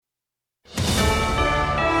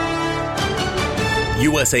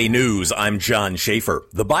USA News, I'm John Schaefer.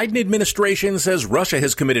 The Biden administration says Russia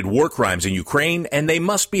has committed war crimes in Ukraine and they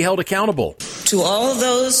must be held accountable. To all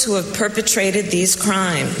those who have perpetrated these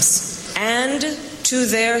crimes and to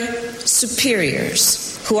their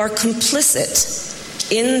superiors who are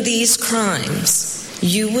complicit in these crimes,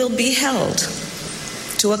 you will be held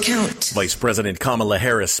to account. Vice President Kamala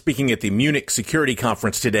Harris, speaking at the Munich Security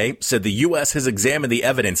Conference today, said the U.S. has examined the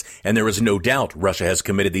evidence and there is no doubt Russia has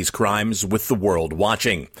committed these crimes with the world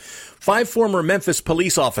watching. 5 former Memphis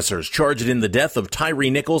police officers charged in the death of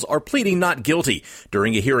Tyree Nichols are pleading not guilty.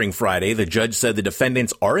 During a hearing Friday, the judge said the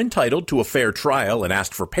defendants are entitled to a fair trial and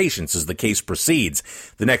asked for patience as the case proceeds.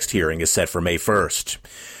 The next hearing is set for May 1st.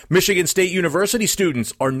 Michigan State University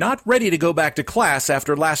students are not ready to go back to class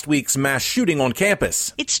after last week's mass shooting on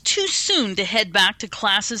campus. It's too soon to head back to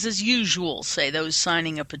classes as usual, say those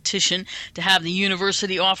signing a petition to have the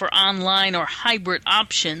university offer online or hybrid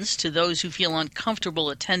options to those who feel uncomfortable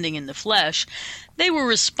attending in the flesh. They were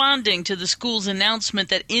responding to the school's announcement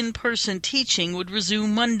that in-person teaching would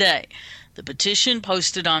resume Monday. The petition,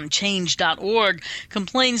 posted on change.org,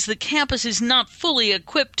 complains the campus is not fully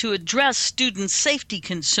equipped to address student safety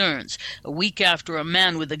concerns, a week after a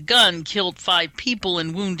man with a gun killed 5 people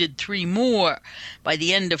and wounded 3 more. By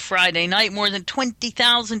the end of Friday night, more than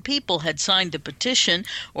 20,000 people had signed the petition.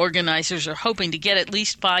 Organizers are hoping to get at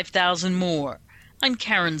least 5,000 more. I'm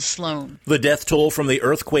Karen Sloan. The death toll from the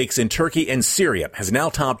earthquakes in Turkey and Syria has now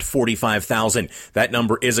topped 45,000. That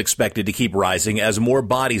number is expected to keep rising as more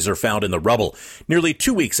bodies are found in the rubble. Nearly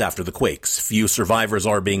 2 weeks after the quakes, few survivors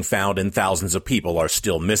are being found and thousands of people are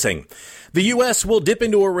still missing. The U.S. will dip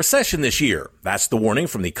into a recession this year. That's the warning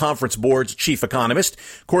from the Conference Board's chief economist.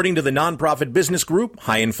 According to the nonprofit business group,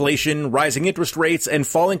 high inflation, rising interest rates, and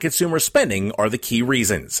falling consumer spending are the key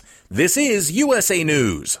reasons. This is USA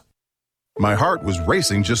News. My heart was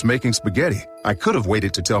racing just making spaghetti. I could have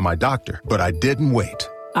waited to tell my doctor, but I didn't wait.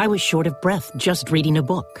 I was short of breath just reading a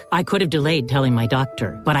book. I could have delayed telling my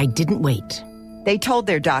doctor, but I didn't wait. They told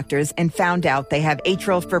their doctors and found out they have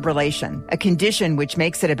atrial fibrillation, a condition which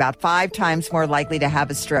makes it about 5 times more likely to have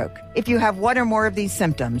a stroke. If you have one or more of these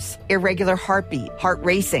symptoms, irregular heartbeat, heart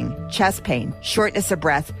racing, chest pain, shortness of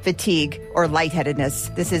breath, fatigue, or lightheadedness,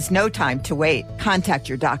 this is no time to wait. Contact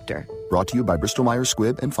your doctor. Brought to you by Bristol-Myers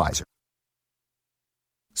Squibb and Pfizer.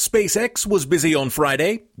 SpaceX was busy on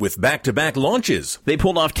Friday with back-to-back launches. They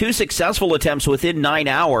pulled off 2 successful attempts within 9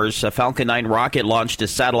 hours. A Falcon 9 rocket launched a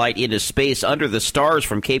satellite into space under the stars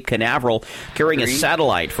from Cape Canaveral, carrying a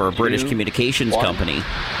satellite for a British communications company.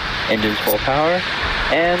 Engines full power,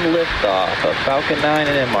 and liftoff of Falcon 9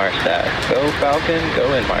 and Inmarsat. Go Falcon, go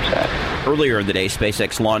Inmarsat. Earlier in the day,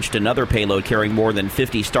 SpaceX launched another payload carrying more than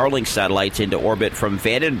 50 Starlink satellites into orbit from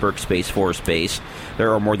Vandenberg Space Force Base.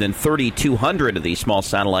 There are more than 3,200 of these small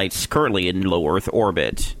satellites currently in low Earth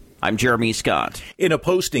orbit. I'm Jeremy Scott. In a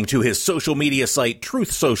posting to his social media site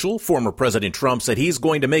Truth Social, former President Trump said he's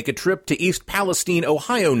going to make a trip to East Palestine,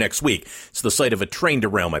 Ohio next week. It's the site of a train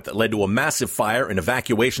derailment that led to a massive fire and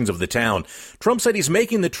evacuations of the town. Trump said he's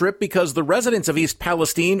making the trip because the residents of East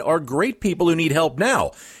Palestine are great people who need help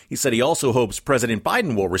now. He said he also hopes President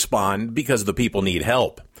Biden will respond because the people need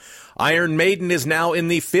help. Iron Maiden is now in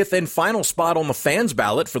the 5th and final spot on the fans'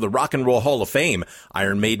 ballot for the Rock and Roll Hall of Fame.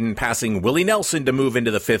 Iron Maiden passing Willie Nelson to move into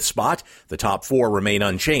the 5th spot. The top 4 remain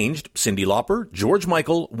unchanged: Cyndi Lauper, George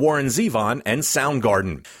Michael, Warren Zevon, and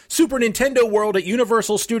Soundgarden. Super Nintendo World at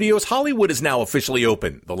Universal Studios Hollywood is now officially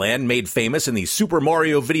open. The land made famous in the Super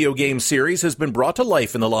Mario video game series has been brought to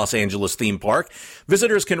life in the Los Angeles theme park.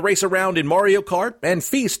 Visitors can race around in Mario Kart and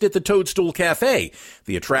feast at the Toadstool Cafe.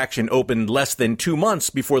 The attraction opened less than 2 months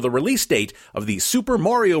before the release date of the Super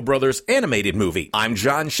Mario Bros. Animated movie. I'm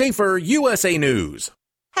John Schaefer, USA News.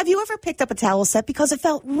 Have you ever picked up a towel set because it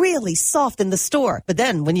felt really soft in the store, but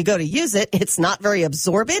then when you go to use it, it's not very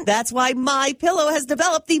absorbent? That's why MyPillow has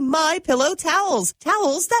developed the MyPillow towels.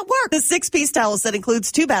 Towels that work. The 6-piece towel set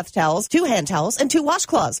includes 2 bath towels, 2 hand towels, and 2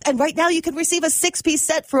 washcloths. And right now you can receive a 6-piece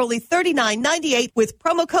set for only $39.98 with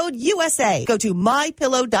promo code USA. Go to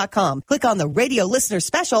MyPillow.com, click on the radio listener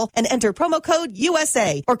special, and enter promo code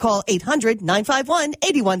USA, or call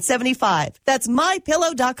 800-951-8175. That's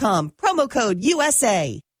MyPillow.com, promo code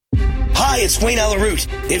USA. Hi, it's Wayne Alaroot.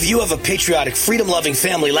 If you have a patriotic, freedom-loving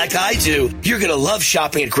family like I do, you're going to love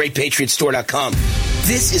shopping at GreatPatriotStore.com.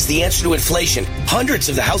 This is the answer to inflation. Hundreds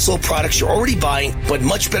of the household products you're already buying, but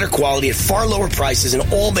much better quality at far lower prices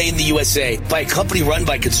and all made in the USA by a company run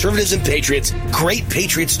by conservatives and patriots,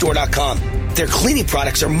 GreatPatriotStore.com. Their cleaning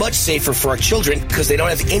products are much safer for our children because they don't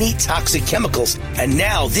have any toxic chemicals. And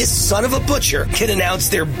now this son of a butcher can announce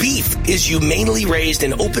their beef is humanely raised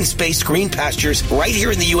in open space green pastures right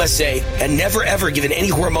here in the USA and never ever given any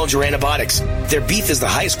hormones or antibiotics. Their beef is the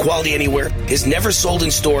highest quality anywhere, is never sold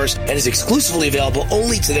in stores, and is exclusively available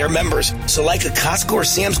only to their members. So like a Costco or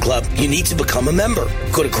Sam's Club, you need to become a member.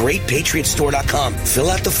 Go to GreatPatriotStore.com, fill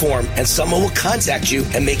out the form, and someone will contact you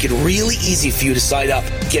and make it really easy for you to sign up.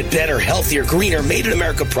 Get better, healthier, greener,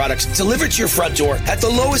 made-in-America products delivered to your front door at the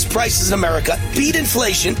lowest prices in America. Beat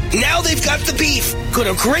inflation. Now they've got the beef. Go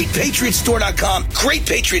to GreatPatriotStore.com,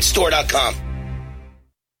 GreatPatriotStore.com.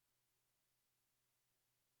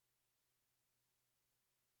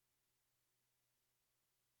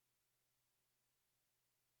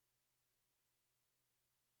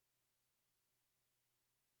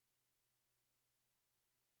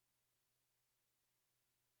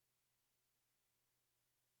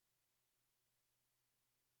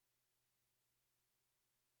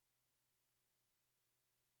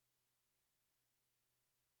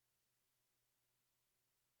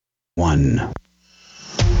 One.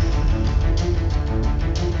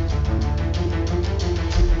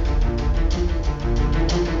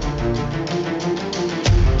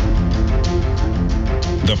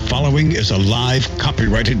 The following is a live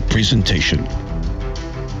copyrighted presentation.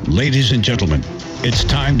 Ladies and gentlemen, it's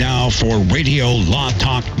time now for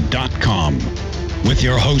RadioLawTalk.com with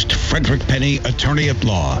your host, Frederick Penny, attorney at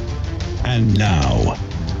law. And now,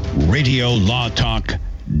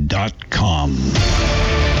 RadioLawTalk.com.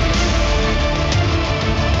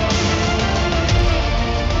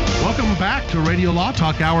 Welcome back to Radio Law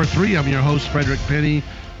Talk, Hour 3. I'm your host, Frederick Penny,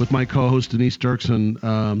 with my co-host, Denise Dirksen.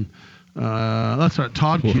 Let's start.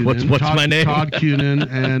 Todd Cunin. What's my name? Todd Cunin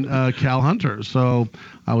and Cal Hunter. So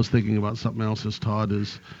I was thinking about something else as Todd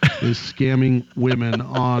is scamming women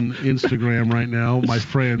on Instagram right now. My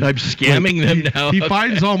friend. I'm scamming them now. He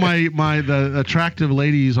finds all the attractive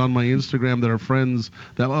ladies on my Instagram that are friends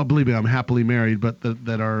that, well, believe me, I'm happily married, but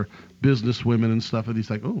that are business women and stuff, and he's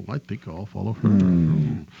like, oh, I think I'll follow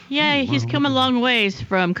her. Yeah, he's come a long ways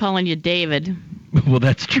from calling you David. Well,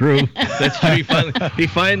 that's true. That's true. He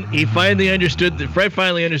finally understood that. Fred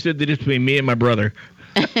finally understood the difference between me and my brother.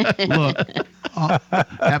 Look,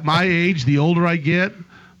 at my age, the older I get,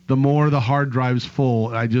 the more the hard drive's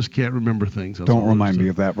full. I just can't remember things. Don't remind me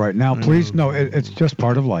of that right now, please. No, it's just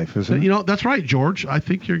part of life, isn't it? You know, that's right, George. I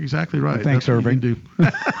think you're exactly right. Thanks, Irving.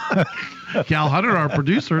 Cal Hunter, our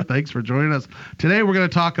producer, thanks for joining us. Today we're going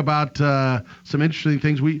to talk about some interesting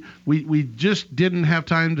things. We just didn't have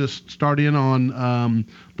time to start in on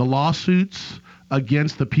the lawsuits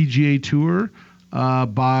against the PGA Tour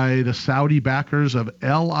by the Saudi backers of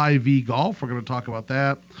LIV Golf. We're going to talk about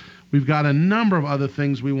that. We've got a number of other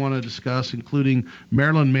things we want to discuss, including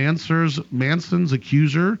Marilyn Manson's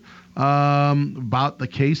accuser about the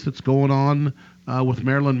case that's going on with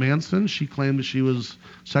Marilyn Manson. She claimed that she was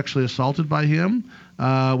sexually assaulted by him.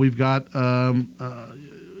 We've got a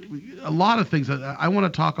lot of things. I want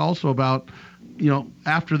to talk also about,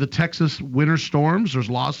 after the Texas winter storms, there's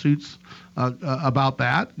lawsuits about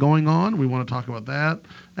that going on. We want to talk about that.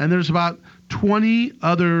 And there's about 20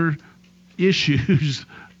 other issues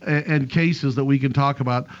and cases that we can talk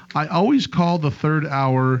about. I always call the third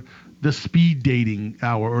hour the speed dating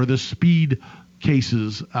hour, or the speed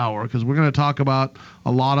cases hour, because we're going to talk about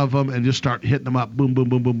a lot of them and just start hitting them up, boom, boom,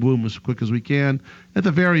 boom, boom, boom, as quick as we can. At the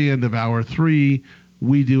very end of hour 3,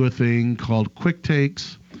 we do a thing called Quick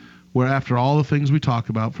Takes, where after all the things we talk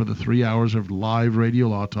about for the 3 hours of live Radio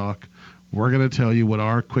Law Talk, we're going to tell you what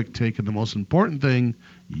our quick take and the most important thing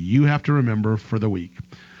you have to remember for the week.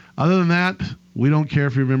 Other than that, we don't care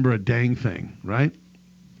if you remember a dang thing, right?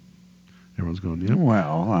 Everyone's going, yeah.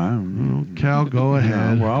 Well, Cal, go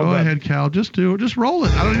ahead. Go ahead, Cal. Just do it. Just roll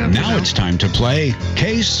it. I don't have Now it's time to play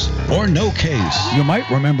Case or No Case. You might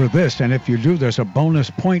remember this, and if you do, there's a bonus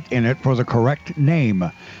point in it for the correct name.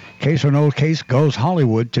 Case or No Case goes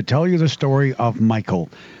Hollywood to tell you the story of Michael.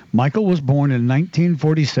 Michael was born in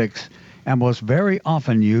 1946 and was very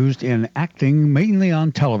often used in acting, mainly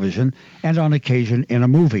on television and on occasion in a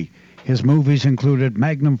movie. His movies included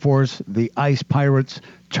Magnum Force, The Ice Pirates,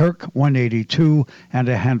 Turk 182, and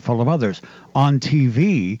a handful of others. On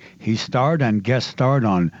TV, he starred and guest starred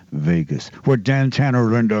on Vegas, where Dan Tanner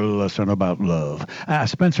learned a lesson about love,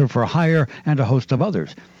 Spencer for Hire, and a host of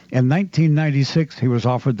others. In 1996, he was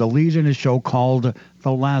offered the lead in a show called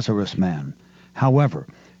The Lazarus Man. However,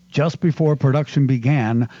 just before production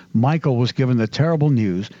began, Michael was given the terrible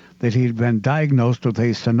news that he had been diagnosed with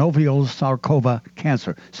a synovial sarcoma,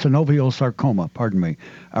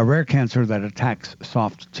 a rare cancer that attacks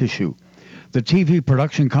soft tissue. The TV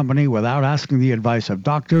production company, without asking the advice of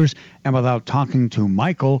doctors and without talking to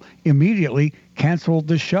Michael, immediately canceled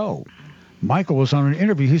the show. Michael was on an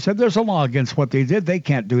interview. He said there's a law against what they did. They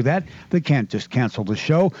can't do that. They can't just cancel the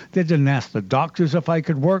show. They didn't ask the doctors if I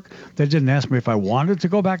could work. They didn't ask me if I wanted to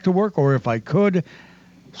go back to work or if I could.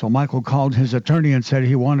 So Michael called his attorney and said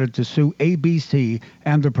he wanted to sue ABC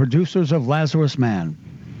and the producers of Lazarus Man.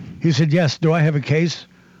 He said, yes, do I have a case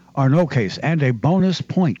or no case? And a bonus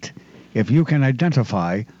point. If you can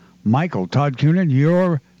identify Michael, Todd Cunin,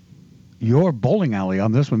 your bowling alley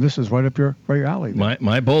on this one. This is right up your alley.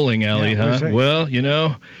 My bowling alley, Yeah, huh? Well,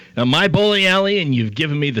 my bowling alley, and you've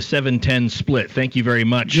given me the 7-10 split. Thank you very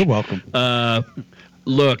much. You're welcome.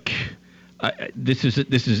 Look, this is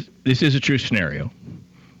a true scenario.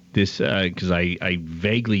 This because I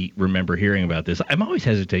vaguely remember hearing about this. I'm always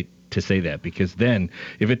hesitate to say that because then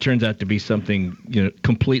if it turns out to be something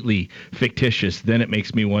completely fictitious, then it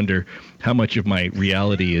makes me wonder how much of my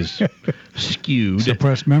reality is skewed.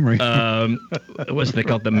 Suppressed memory. What's they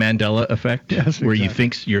called the Mandela effect, yes, where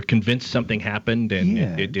exactly. you're convinced something happened and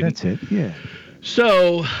it didn't. That's it. Yeah.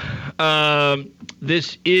 So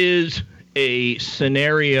this is a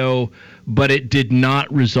scenario, but it did not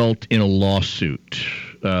result in a lawsuit.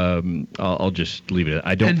 I'll just leave it.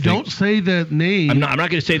 Don't say the name. I'm not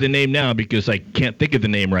going to say the name now because I can't think of the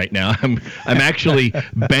name right now. I'm actually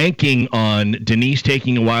banking on Denise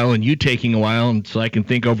taking a while and you taking a while, and so I can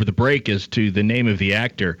think over the break as to the name of the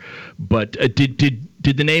actor. But did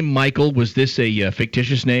the name Michael, was this a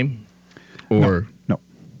fictitious name, or no?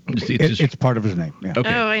 It's part of his name. Yeah.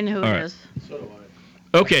 Okay. Oh, I know who it is.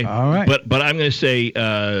 Okay. All right. But I'm going to say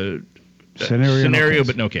scenario,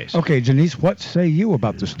 but no case. Okay, Denise, what say you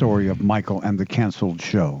about the story of Michael and the canceled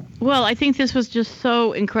show? Well, I think this was just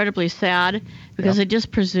so incredibly sad because they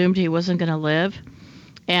just presumed he wasn't going to live,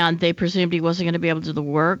 and they presumed he wasn't going to be able to do the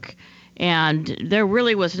work, and there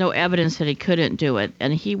really was no evidence that he couldn't do it,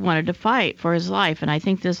 and he wanted to fight for his life, and I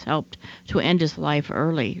think this helped to end his life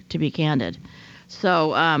early, to be candid.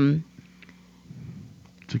 So,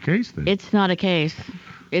 it's a case then. It's not a case.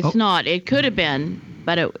 It's not. It could have been,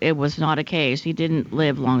 but it was not a case. He didn't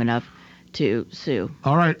live long enough to sue.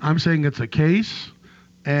 All right, I'm saying it's a case,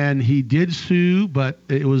 and he did sue, but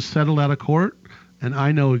it was settled out of court, and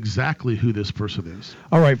I know exactly who this person is.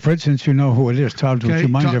 All right, Fred, since you know who it is, Todd, would you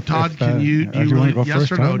mind if... Todd, can you really yes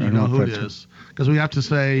first, or no, Todd, do you know who it is? Because we have to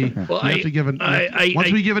say, Well, we have to give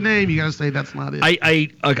once we give a name, you got to say that's not it.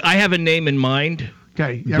 I have a name in mind.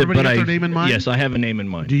 Okay, everybody has their name in mind? Yes, I have a name in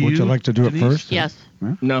mind. Would you like to do it first? Yes.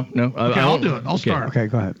 No. Okay, I'll do it. I'll start. Okay,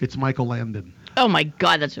 go ahead. It's Michael Landon. Oh, my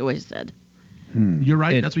God, that's what I said. You're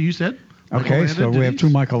right. That's what you said? Okay, so we have two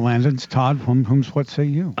Michael Landons. Todd, what say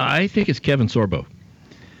you? I think it's Kevin Sorbo.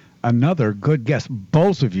 Another good guess.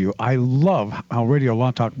 Both of you, I love how Radio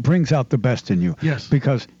Law Talk brings out the best in you. Yes.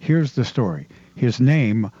 Because here's the story. His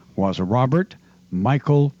name was Robert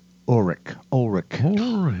Michael Ulrich.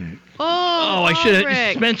 Oh, I should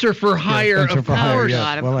have Spencer for Hire. Spencer of for Hire, course.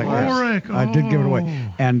 yes. Well, Ulrich. I did give it away.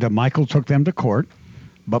 And Michael took them to court.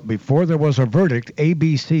 But before there was a verdict,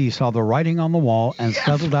 ABC saw the writing on the wall and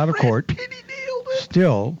settled out of court.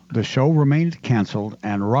 Still, the show remained canceled,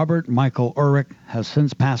 and Robert Michael Ulrich has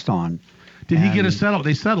since passed on. Did he get a settle?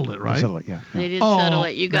 They settled it, right? They settled it, yeah. They did settle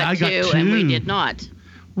it. You got two, and we did not.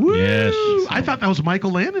 Woo! Yes. I thought that was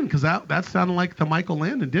Michael Landon because that sounded like the Michael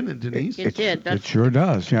Landon, didn't it, Denise? It did. It sure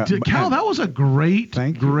does. Yeah. Cal, that was a great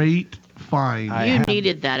find. You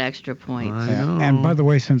needed that extra point. And by the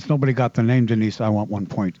way, since nobody got the name, Denise, I want 1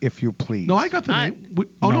 point, if you please. No, I got the name.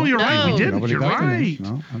 No, you're right. We didn't. Nobody You're got the right. name.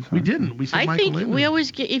 No, we didn't. We said I Michael think Landon. we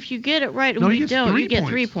always get, if you get it right and No, we he gets don't, 3 you get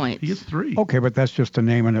points. 3 points. He gets 3. Okay, but that's just a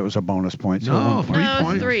name, and it was a bonus point. So No, 1 point. 3 No,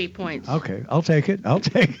 points. 3 points. Okay, I'll take it. All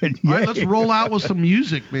right, let's roll out with some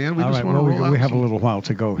music, man. We All just right, want to well, roll out. we have a little while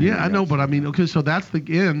to go here. Yeah, I know, but I mean, okay, so that's the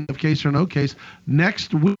end of Case or No Case.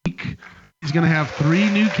 Next week, he's going to have 3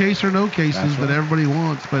 new Case or No Cases that everybody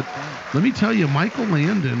wants. But let me tell you, Michael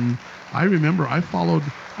Landon, I remember I followed,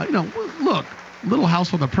 look, Little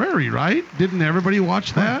House on the Prairie, right? Didn't everybody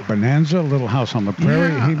watch that? Bonanza, Little House on the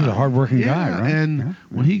Prairie. Yeah. He was a hardworking guy, right? And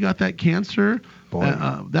when he got that cancer,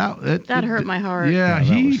 that hurt my heart. Yeah,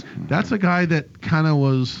 that's a guy that kind of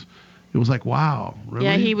was. It was like, wow, really?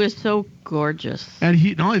 Yeah, he was so gorgeous. And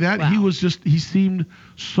not only that, he seemed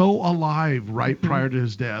so alive right prior to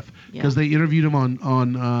his death because they interviewed him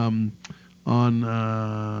on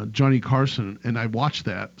Johnny Carson, and I watched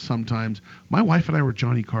that sometimes. My wife and I were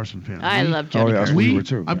Johnny Carson fans. I love Johnny Carson. We were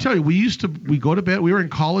too. I'm telling you, we go to bed. We were in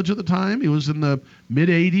college at the time. It was in the mid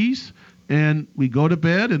 '80s. and we go to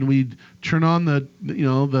bed and we turn on the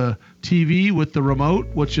TV with the remote,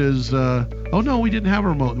 which is we didn't have a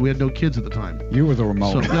remote. We had no kids at the time. You were the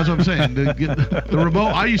remote. So that's what I'm saying. The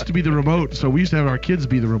remote. I used to be the remote, so we used to have our kids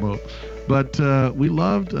be the remote. But we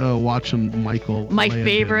loved watching Michael. My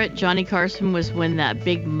favorite, Johnny Carson, was when that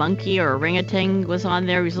big monkey or orangutan was on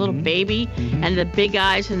there. He was a little baby, and the big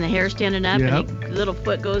eyes and the hair standing up, and his little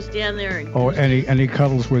foot goes down there. And he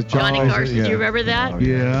cuddles with Johnny Carson. Do you remember that?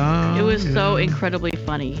 Yeah. It was so incredibly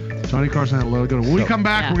funny. Johnny Carson had a lot of good. When we come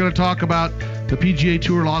back, we're going to talk about the PGA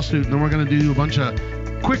Tour lawsuit, and then we're going to do a bunch of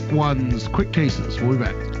quick cases. We'll be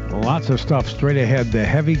back. Lots of stuff straight ahead. The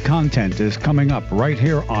heavy content is coming up right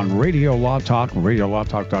here on Radio Law Talk,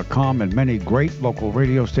 radiolawtalk.com, and many great local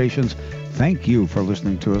radio stations. Thank you for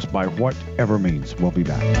listening to us by whatever means. We'll be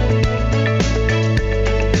back.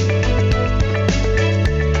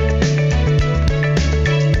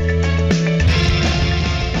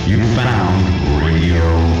 You found Radio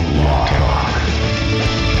Law Talk.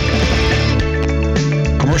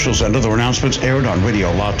 Commercials and other announcements aired on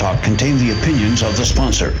Radio Law Talk contain the opinions of the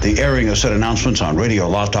sponsor. The airing of said announcements on Radio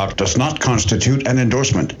Law Talk does not constitute an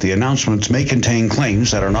endorsement. The announcements may contain claims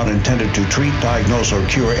that are not intended to treat, diagnose, or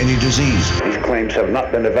cure any disease. These claims have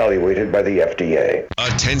not been evaluated by the FDA.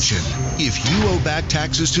 Attention! If you owe back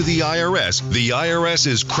taxes to the IRS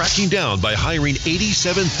is cracking down by hiring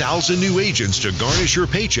 87,000 new agents to garnish your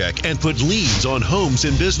paycheck and put liens on homes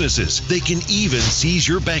and businesses. They can even seize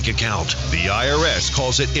your bank account. The IRS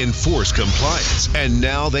calls it enforced compliance, and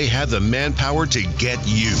now they have the manpower to get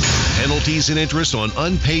you. Penalties and interest on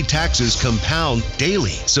unpaid taxes compound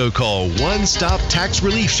daily. So call One Stop Tax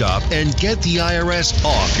Relief Shop and get the IRS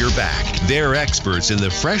off your back. They're experts in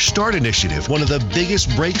the Fresh Start Initiative, one of the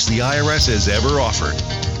biggest breaks the IRS has ever offered.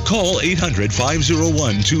 Call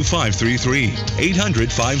 800-501-2533.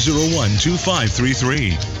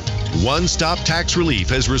 800-501-2533. One Stop Tax Relief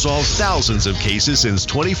has resolved thousands of cases since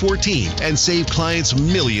 2014 and saved clients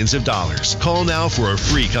millions of dollars. Call now for a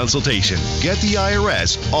free consultation. Get the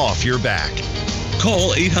IRS off your back.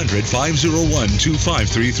 Call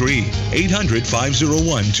 800-501-2533.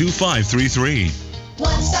 800-501-2533.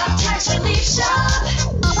 One Stop Tax Relief Shop.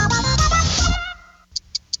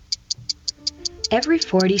 Every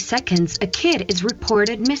 40 seconds, a kid is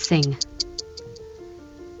reported missing.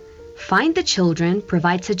 Find the Children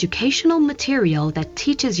provides educational material that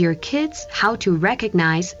teaches your kids how to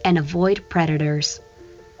recognize and avoid predators.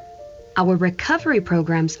 Our recovery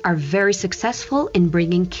programs are very successful in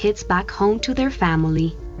bringing kids back home to their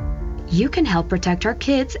family. You can help protect our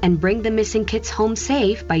kids and bring the missing kids home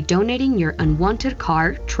safe by donating your unwanted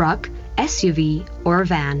car, truck, SUV, or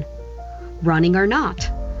van, running or not.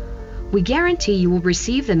 We guarantee you will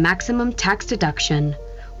receive the maximum tax deduction.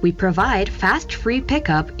 We provide fast free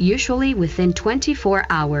pickup, usually within 24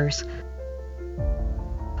 hours.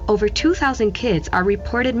 Over 2,000 kids are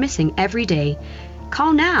reported missing every day.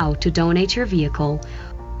 Call now to donate your vehicle.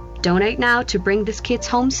 Donate now to bring these kids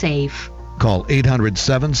home safe. Call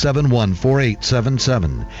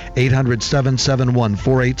 800-771-4877,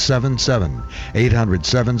 800-771-4877,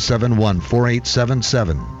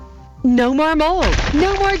 800-771-4877. No more mold,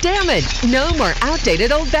 no more damage, no more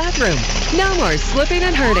outdated old bathroom, no more slipping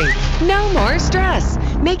and hurting, no more stress.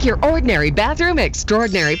 Make your ordinary bathroom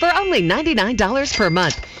extraordinary for only $99 per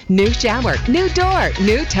month. New shower, new door,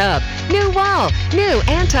 new tub, new wall, new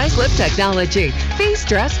anti-slip technology. Be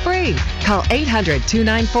stress-free. Call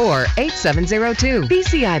 800-294-8702.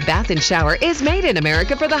 BCI Bath and Shower is made in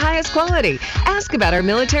America for the highest quality. Ask about our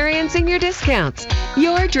military and senior discounts.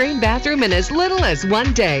 Your dream bathroom in as little as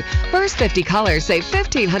 1 day. First 50 callers save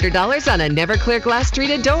 $1,500 on a never clear glass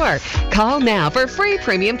treated door. Call now for free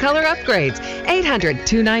premium color upgrades.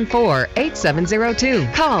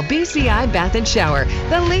 800-294-8702. Call BCI Bath and Shower,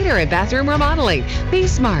 the leader in bathroom remodeling. Be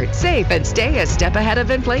smart, safe, and stay a step ahead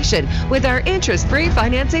of inflation with our interest-free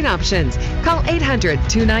financing options. Call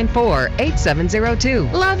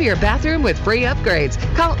 800-294-8702. Love your bathroom with free upgrades.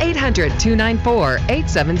 Call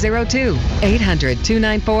 800-294-8702.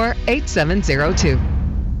 800-294-8702.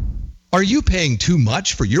 Are you paying too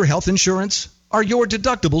much for your health insurance? Are your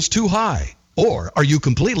deductibles too high? Or are you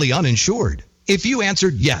completely uninsured? If you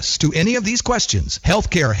answered yes to any of these questions,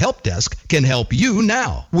 Healthcare Help Desk can help you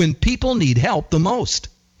now when people need help the most.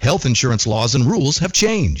 Health insurance laws and rules have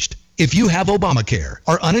changed. If you have Obamacare,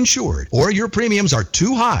 are uninsured, or your premiums are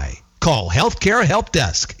too high, call Healthcare Help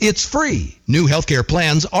Desk. It's free. New healthcare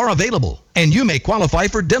plans are available, and you may qualify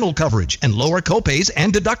for dental coverage and lower copays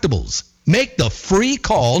and deductibles. Make the free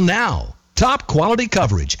call now. Top quality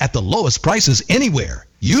coverage at the lowest prices anywhere.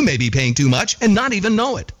 You may be paying too much and not even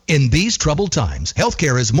know it. In these troubled times,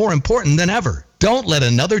 healthcare is more important than ever. Don't let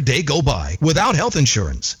another day go by without health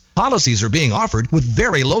insurance. Policies are being offered with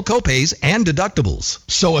very low copays and deductibles.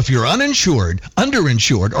 So if you're uninsured,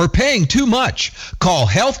 underinsured, or paying too much, call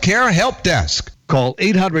Healthcare Help Desk. Call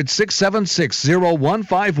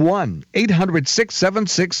 800-676-0151.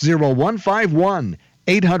 800-676-0151.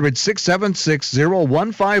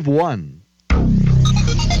 800-676-0151.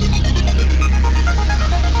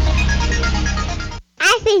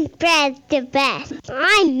 I think Brad's the best.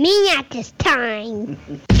 I'm me at this time.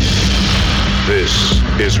 This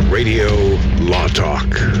is Radio Law Talk.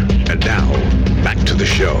 And now, back to the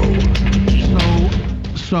show.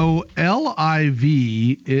 So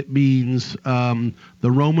LIV, it means the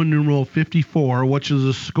Roman numeral 54, which is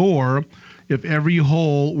a score if every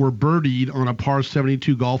hole were birdied on a par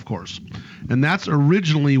 72 golf course. And that's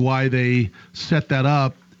originally why they set that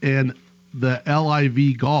up. And the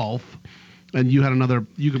LIV golf, and you had another,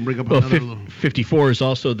 you can bring up another. 54 is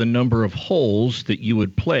also the number of holes that you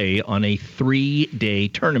would play on a 3-day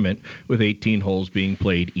tournament with 18 holes being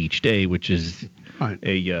played each day, which is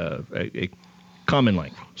a common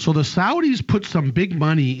length. So the Saudis put some big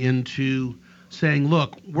money into saying,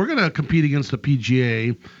 look, we're going to compete against the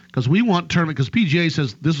PGA because we want tournament, because PGA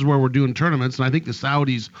says this is where we're doing tournaments, and I think the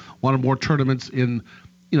Saudis wanted more tournaments in,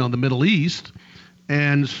 the Middle East.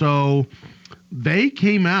 And so they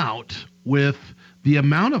came out with the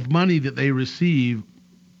amount of money that they receive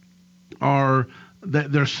this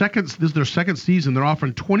is their second season. They're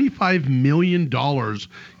offering $25 million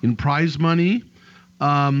in prize money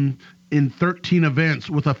in 13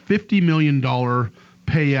 events with a $50 million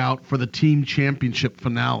payout for the team championship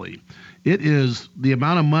finale. It is the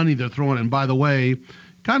amount of money they're throwing. And by the way,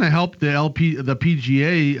 kind of helped the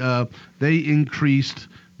PGA. They increased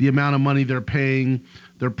the amount of money they're paying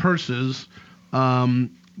their purses.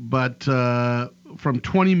 But from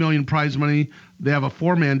 $20 million prize money, they have a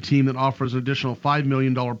 4-man team that offers an additional $5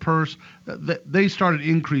 million purse. They started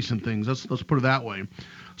increasing things. Let's put it that way.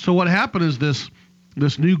 So what happened is this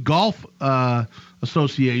new golf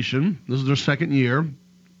association, this is their second year,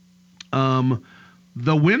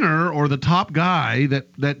 the winner or the top guy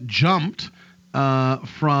that jumped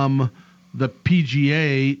from the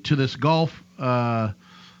PGA to this golf,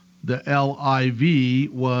 the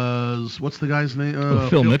LIV was, what's the guy's name?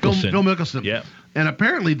 Phil Mickelson. Phil Mickelson. Yeah. And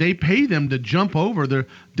apparently they pay them to jump over.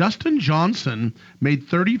 Dustin Johnson made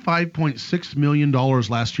 $35.6 million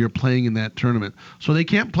last year playing in that tournament. So they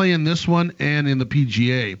can't play in this one and in the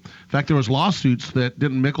PGA. In fact, there was lawsuits that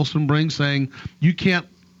didn't Mickelson bring saying, you can't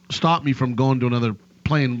stop me from going to another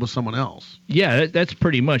playing with someone else. Yeah, that's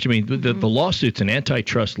pretty much. I mean, the lawsuit's an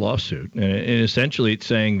antitrust lawsuit. And essentially it's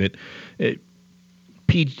saying that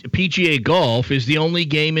PGA Golf is the only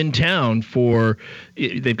game in town for.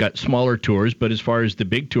 They've got smaller tours, but as far as the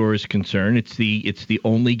big tour is concerned, it's the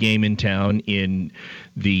only game in town in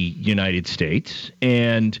the United States.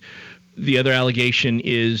 And the other allegation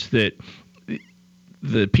is that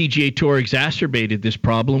the PGA Tour exacerbated this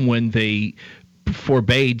problem when they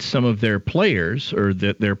forbade some of their players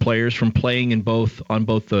their players from playing on both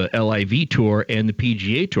the LIV Tour and the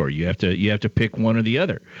PGA Tour. You have to pick one or the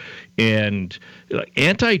other. And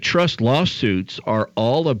antitrust lawsuits are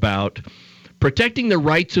all about protecting the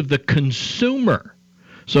rights of the consumer.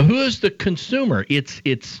 So who is the consumer? It's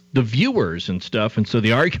the viewers and stuff. And so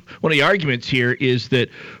one of the arguments here is that,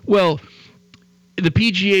 well, the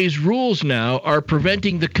PGA's rules now are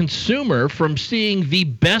preventing the consumer from seeing the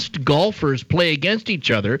best golfers play against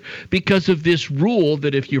each other because of this rule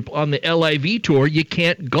that if you're on the LIV Tour, you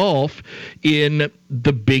can't golf in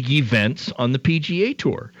the big events on the PGA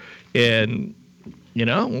Tour. And,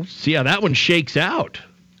 we'll see how that one shakes out.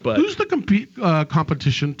 But who's the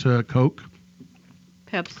competition to Coke?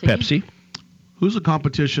 Pepsi. Who's the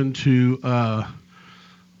competition to,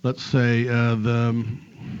 let's say,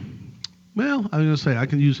 Well, I was going to say I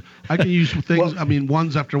can use things. I mean,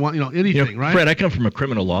 ones after one. Anything, right? Fred, I come from a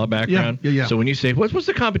criminal law background. Yeah. So when you say what's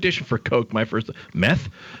the competition for Coke, my first meth.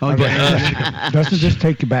 Doesn't this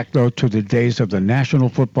take you back though to the days of the National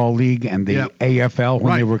Football League and the AFL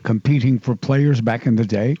when they were competing for players back in the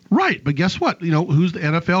day? Right, but guess what? Who's the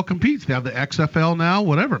NFL competes? They have the XFL now,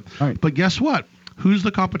 whatever. Right. But guess what? Who's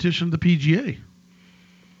the competition of the PGA?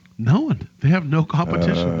 No one. They have no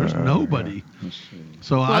competition. There's nobody.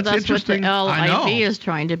 So that's interesting. What the LIV is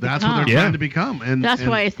trying to become. That's what they're trying to become. And that's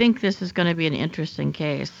why I think this is going to be an interesting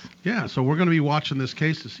case. Yeah, so we're going to be watching this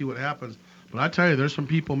case to see what happens. But I tell you, there's some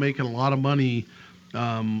people making a lot of money.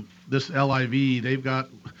 This LIV, they've got,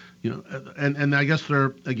 and I guess they're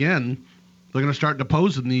going to start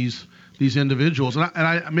deposing these individuals. And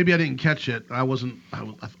I maybe I didn't catch it. I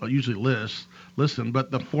usually listen,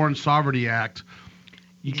 but the Foreign Sovereignty Act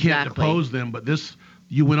you can't depose them. But this,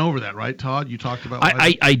 you went over that, right, Todd? You talked about.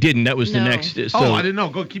 I didn't. That was the next. So, I didn't know.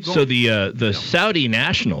 Keep going. So the Saudi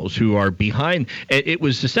nationals who are behind, it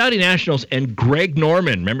was the Saudi nationals and Greg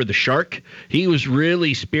Norman. Remember the Shark? He was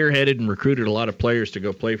really spearheaded and recruited a lot of players to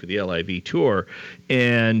go play for the LIV Tour,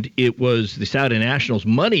 and it was the Saudi nationals'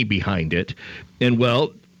 money behind it. And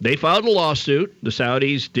well, they filed a lawsuit. The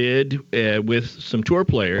Saudis did with some tour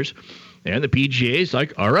players, and the PGA's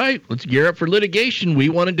like, all right, let's gear up for litigation. We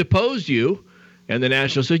want to depose you. And the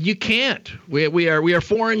Nationals said, you can't. We are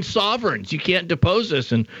foreign sovereigns. You can't depose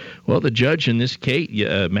us. And, well, the judge in this case,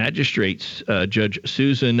 magistrates, Judge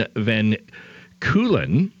Susan Van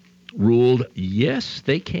Keulen, ruled, yes,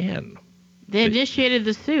 they can. They initiated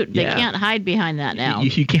the suit. They can't hide behind that now.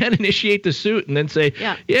 You can't initiate the suit and then say,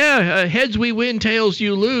 heads we win, tails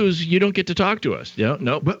you lose. You don't get to talk to us.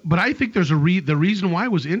 No. But I think there's the reason why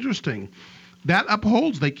was interesting. That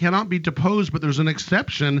upholds. They cannot be deposed, but there's an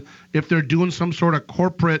exception if they're doing some sort of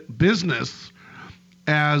corporate business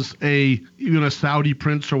as even a Saudi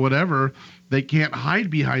prince or whatever. They can't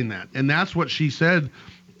hide behind that. And that's what she said,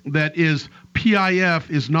 that is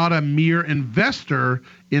PIF is not a mere investor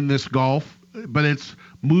in this golf, but it's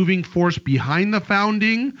moving force behind the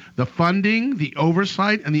founding, the funding, the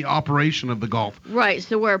oversight, and the operation of the golf. Right.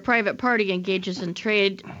 So where a private party engages in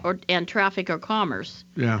trade and traffic or commerce,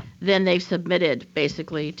 then they've submitted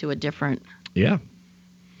basically to a different. Yeah.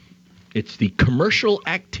 It's the commercial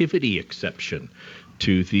activity exception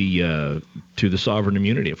to the sovereign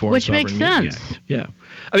immunity, which makes sense. Yeah.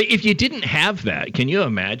 I mean, if you didn't have that, can you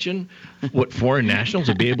imagine what foreign nationals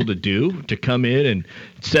would be able to do to come in and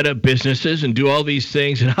set up businesses and do all these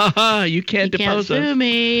things? And you can't depose us. You can't sue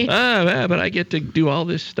me. But I get to do all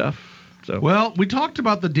this stuff. So. Well, we talked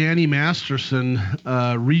about the Danny Masterson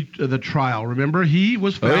the trial. Remember, he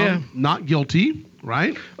was found not guilty,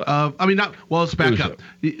 right? Let's back up.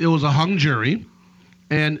 It was a hung jury.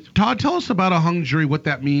 And Todd, tell us about a hung jury, what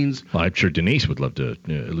that means. Well, I'm sure Denise would love to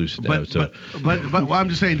elucidate that. But I'm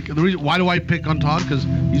just saying, the reason why do I pick on Todd? Because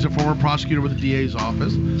he's a former prosecutor with the DA's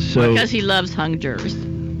office. Because he loves hung juries.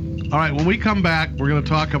 All right, when we come back, we're going to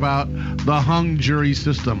talk about the hung jury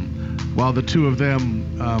system while the two of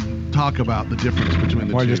them talk about the difference between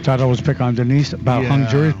the two. I just thought I always pick on Denise about hung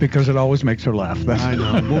juries because it always makes her laugh. I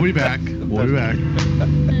know. We'll be back.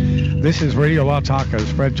 This is Radio Law Talk.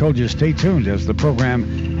 As Fred told you, stay tuned as the program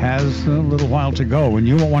has a little while to go, and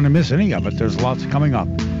you won't want to miss any of it. There's lots coming up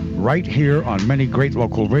right here on many great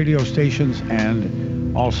local radio stations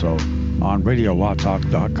and also on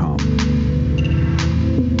RadioLawTalk.com.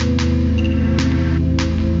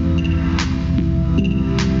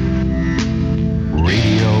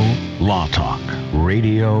 Radio Law Talk.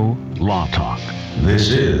 Radio Law Talk. This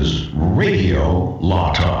is Radio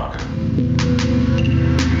Law Talk.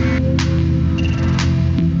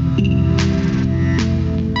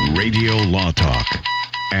 Radio Law Talk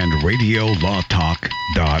and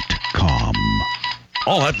RadioLawTalk.com.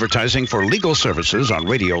 All advertising for legal services on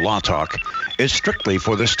Radio Law Talk is strictly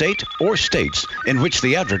for the state or states in which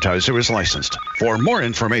the advertiser is licensed. For more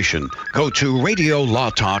information, go to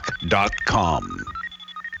RadioLawTalk.com.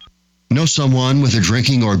 Know someone with a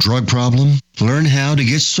drinking or drug problem? Learn how to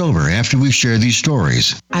get sober after we share these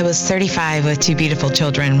stories. I was 35 with two beautiful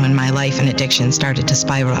children when my life and addiction started to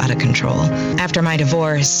spiral out of control. After my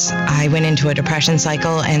divorce, I went into a depression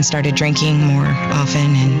cycle and started drinking more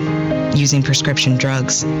often and using prescription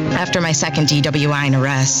drugs. After my second DWI and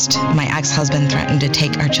arrest, my ex-husband threatened to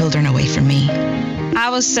take our children away from me. I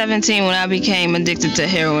was 17 when I became addicted to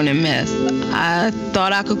heroin and meth. I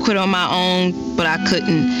thought I could quit on my own, but I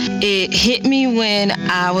couldn't. It hit me when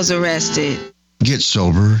I was arrested. Get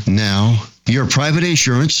sober now. Your private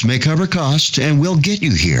insurance may cover costs and we'll get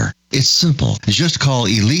you here. It's simple. Just call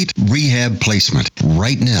Elite Rehab Placement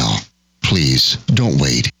right now. Please, don't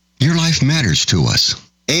wait. Your life matters to us.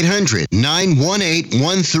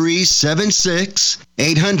 800-918-1376.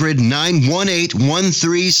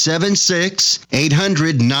 800-918-1376.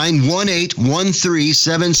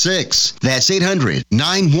 800-918-1376. That's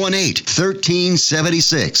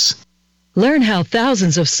 800-918-1376. Learn how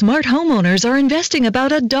thousands of smart homeowners are investing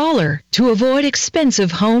about $1 to avoid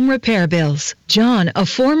expensive home repair bills. John, a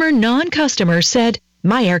former non-customer, said,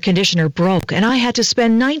 "My air conditioner broke and I had to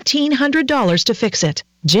spend $1,900 to fix it."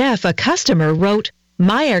 Jeff, a customer, wrote,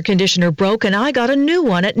 "My air conditioner broke and I got a new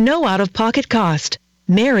one at no out-of-pocket cost."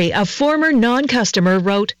 Mary, a former non-customer,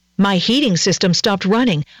 wrote, "My heating system stopped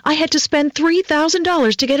running. I had to spend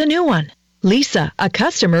 $3,000 to get a new one." Lisa, a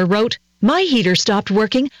customer, wrote, "My heater stopped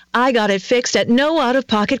working. I got it fixed at no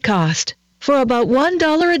out-of-pocket cost." For about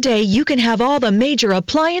 $1 a day, you can have all the major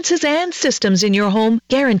appliances and systems in your home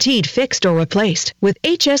guaranteed fixed or replaced with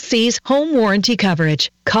HSC's home warranty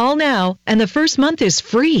coverage. Call now, and the first month is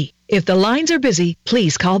free. If the lines are busy,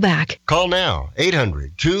 please call back. Call now,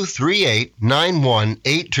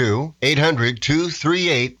 800-238-9182,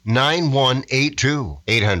 800-238-9182,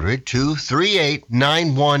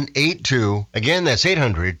 800-238-9182. Again, that's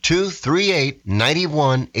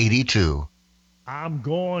 800-238-9182. I'm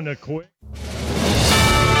going to quit.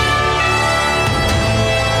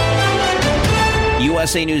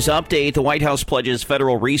 USA News Update. The White House pledges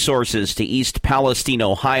federal resources to East Palestine,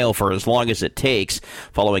 Ohio for as long as it takes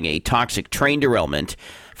following a toxic train derailment.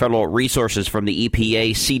 Federal resources from the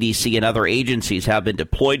EPA, CDC, and other agencies have been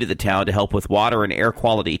deployed to the town to help with water and air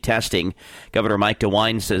quality testing. Governor Mike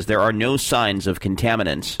DeWine says there are no signs of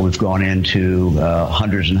contaminants. We've gone into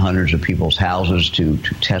hundreds and hundreds of people's houses to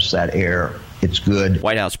test that air. It's good.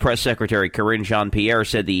 White House Press Secretary Karine Jean-Pierre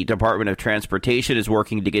said the Department of Transportation is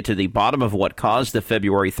working to get to the bottom of what caused the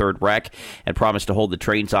February 3rd wreck and promised to hold the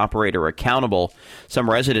train's operator accountable. Some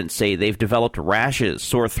residents say they've developed rashes,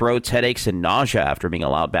 sore throats, headaches, and nausea after being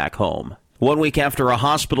allowed back home. 1 week after a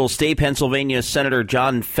hospital stay, Pennsylvania Senator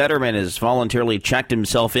John Fetterman has voluntarily checked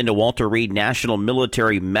himself into Walter Reed National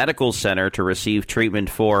Military Medical Center to receive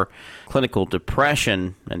treatment for clinical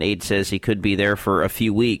depression. An aide says he could be there for a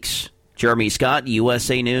few weeks. Jeremy Scott,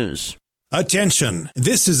 USA News. Attention!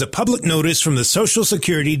 This is a public notice from the Social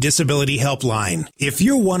Security Disability Helpline. If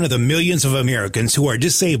you're one of the millions of Americans who are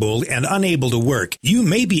disabled and unable to work, you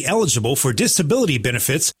may be eligible for disability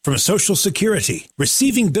benefits from Social Security.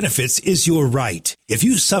 Receiving benefits is your right. If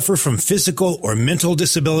you suffer from physical or mental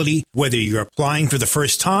disability, whether you're applying for the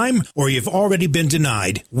first time or you've already been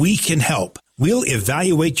denied, we can help. We'll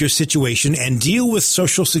evaluate your situation and deal with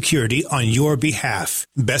Social Security on your behalf.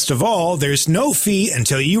 Best of all, there's no fee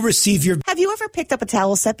until you receive your... Have you ever picked up a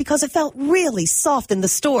towel set because it felt really soft in the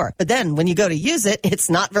store, but then when you go to use it, it's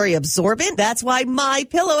not very absorbent? That's why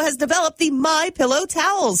MyPillow has developed the MyPillow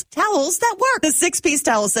towels. Towels that work. The 6-piece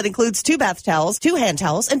towel set includes 2 bath towels, 2 hand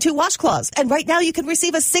towels, and 2 washcloths. And right now you can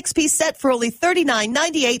receive a 6-piece set for only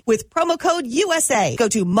 $39.98 with promo code USA. Go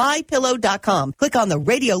to MyPillow.com. Click on the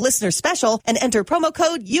radio listener special and enter promo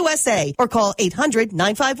code USA or call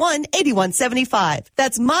 800-951-8175.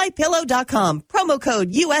 That's MyPillow.com. Promo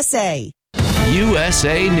code USA.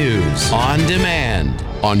 USA News on demand.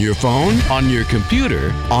 On your phone, on your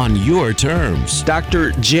computer, on your terms.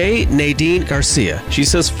 Dr. J. Nadine Garcia. She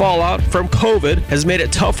says fallout from COVID has made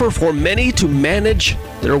it tougher for many to manage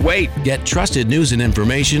their weight. Get trusted news and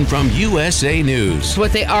information from USA News. It's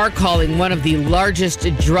what they are calling one of the largest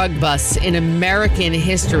drug busts in American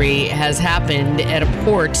history has happened at a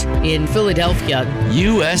port in Philadelphia.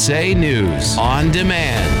 USA News on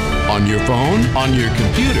demand. On your phone, on your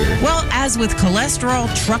computer. Well, as with cholesterol,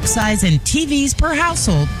 truck size, and TVs per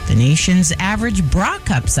household, the nation's average bra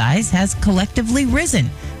cup size has collectively risen.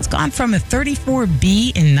 It's gone from a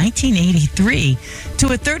 34B in 1983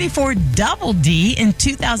 to a 34 double D in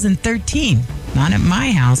 2013. Not at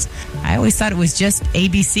my house. I always thought it was just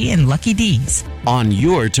ABC and Lucky D's. On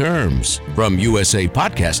your terms from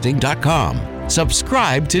usapodcasting.com.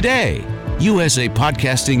 Subscribe today.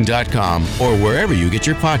 usapodcasting.com or wherever you get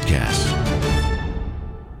your podcasts.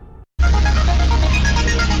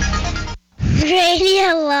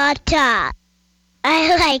 Radio Law Talk.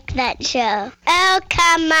 I like that show. Oh,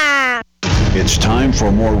 come on. It's time for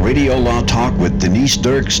more Radio Law Talk with Denise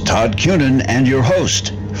Dirks, Todd Cunin, and your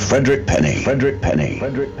host, Frederick Penny.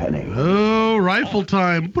 Oh, rifle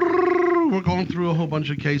time. We're going through a whole bunch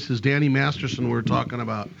of cases. Danny Masterson we're talking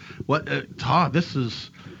about. Todd, this is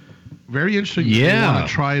very interesting. Yeah. Want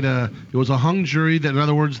to try to... It was a hung jury that, in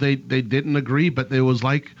other words, they didn't agree, but it was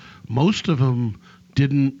like most of them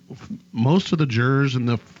didn't... Most of the jurors in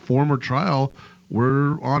the former trial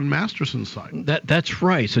were on Masterson's side. That's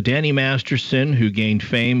right. So Danny Masterson, who gained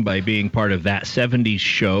fame by being part of That 70s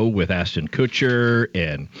Show with Ashton Kutcher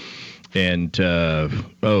and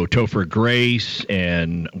Topher Grace,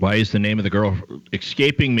 and why is the name of the girl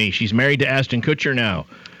escaping me? She's married to Ashton Kutcher now.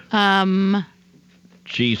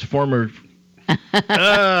 She's former...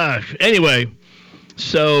 anyway,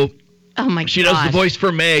 so... Oh my She does the voice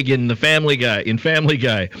for Meg in Family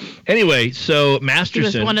Guy. Anyway, so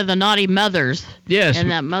Masterson... She was one of the naughty mothers. Yes. In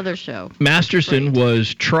that mother show. Masterson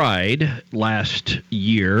was tried last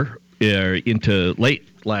year, into late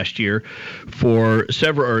last year, for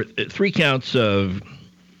 3 counts of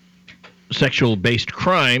sexual-based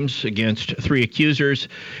crimes against 3 accusers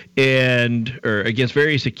against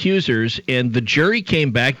various accusers, and the jury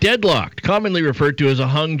came back deadlocked, commonly referred to as a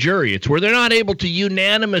hung jury. It's where they're not able to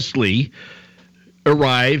unanimously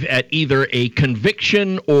arrive at either a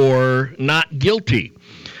conviction or not guilty.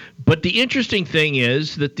 But the interesting thing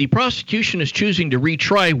is that the prosecution is choosing to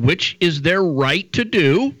retry, which is their right to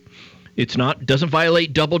do. Doesn't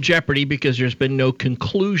violate double jeopardy because there's been no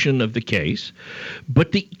conclusion of the case.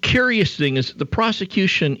 But the curious thing is the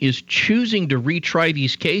prosecution is choosing to retry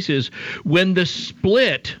these cases when the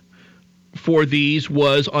split for these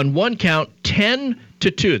was on one count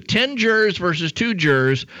 10-2, 10 jurors versus 2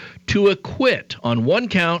 jurors to acquit on one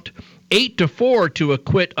count, 8-4 to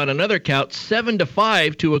acquit on another count,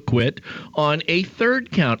 7-5 to acquit on a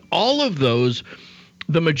third count. All of those,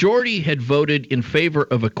 the majority had voted in favor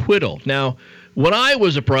of acquittal. Now, when I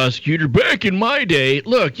was a prosecutor back in my day,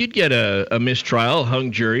 look, you'd get a mistrial,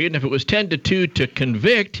 hung jury, and if it was 10-2 to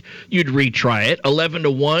convict, you'd retry it.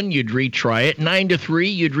 11-1, you'd retry it.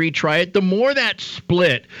 9-3, you'd retry it. The more that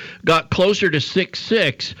split got closer to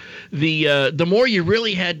 6-6, the more you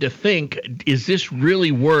really had to think, is this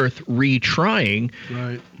really worth retrying?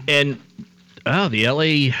 Right. And the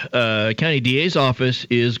L.A. County DA's office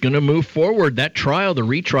is going to move forward. That trial, the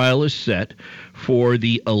retrial, is set for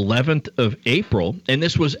the 11th of April. And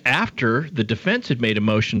this was after the defense had made a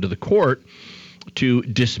motion to the court to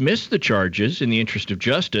dismiss the charges in the interest of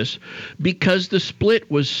justice because the split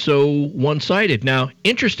was so one-sided. Now,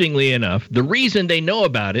 interestingly enough, the reason they know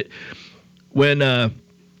about it, when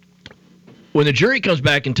the jury comes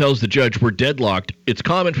back and tells the judge we're deadlocked, it's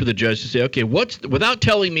common for the judge to say, okay, without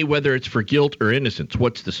telling me whether it's for guilt or innocence,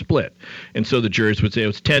 what's the split? And so the jurors would say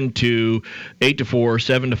it's 10-2,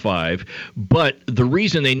 8-4, 7-5. But the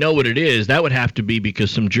reason they know what it is, that would have to be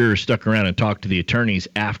because some jurors stuck around and talked to the attorneys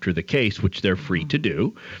after the case, which they're free to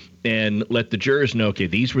do, and let the jurors know, okay,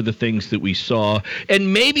 these were the things that we saw.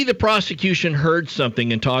 And maybe the prosecution heard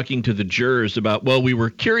something in talking to the jurors about, well, we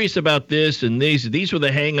were curious about this, and these were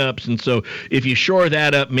the hang-ups, and so if you shore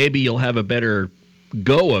that up, maybe you'll have a better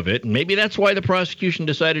go of it. And maybe that's why the prosecution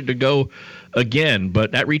decided to go again.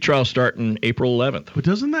 But that retrial starting April 11th. But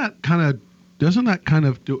doesn't that kind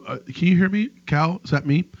of do? Can you hear me, Cal? Is that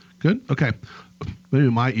me? Good. Okay. Maybe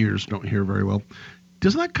my ears don't hear very well.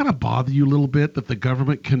 Doesn't that kind of bother you a little bit that the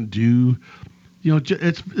government can do?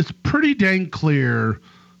 It's pretty dang clear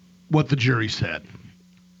what the jury said,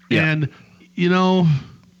 and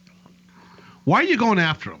why are you going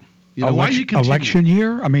after them? Why are you continuing? Election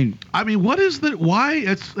year? I mean, what is the why?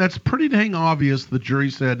 That's pretty dang obvious. The jury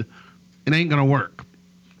said it ain't going to work.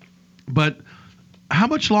 But how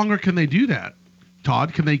much longer can they do that,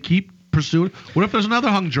 Todd? Can they keep pursuing? What if there's another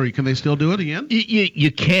hung jury? Can they still do it again?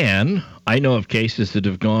 You can. I know of cases that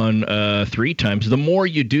have gone 3 times. The more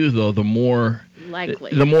you do, though, the more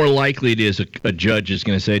likely it is a judge is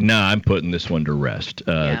going to say, "Nah, I'm putting this one to rest.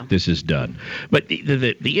 This is done." But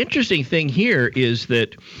the interesting thing here is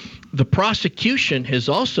that the prosecution has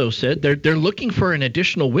also said they're looking for an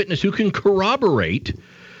additional witness who can corroborate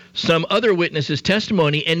some other witnesses'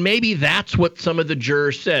 testimony, and maybe that's what some of the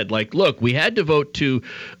jurors said. Like, look, we had to vote to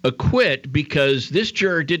acquit because this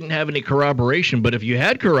juror didn't have any corroboration, but if you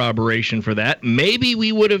had corroboration for that, maybe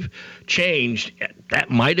we would have changed. That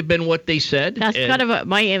might have been what they said. That's kind of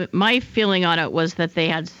my feeling on it was that they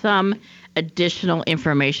had some additional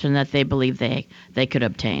information that they believe they could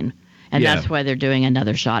obtain. And that's why they're doing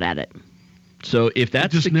another shot at it. So if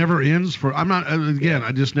that's it just never ends for,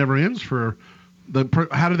 it just never ends for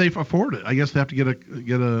how do they afford it? I guess they have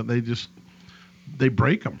to they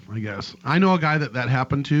break them, I guess. I know a guy that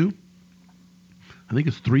happened to. I think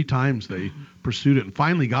it's 3 times they pursued it and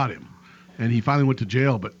finally got him. And he finally went to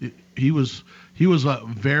jail, but he was a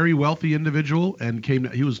very wealthy individual and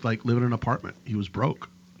he was like living in an apartment. He was broke.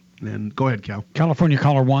 And go ahead, Cal. California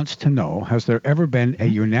caller wants to know, has there ever been a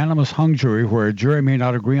unanimous hung jury where a jury may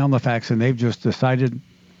not agree on the facts and they've just decided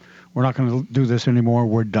we're not going to do this anymore,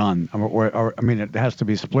 we're done? It has to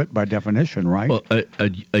be split by definition, right? Well,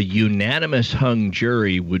 a unanimous hung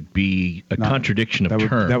jury would be a contradiction of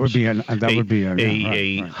terms. That would be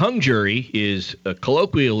a hung jury is a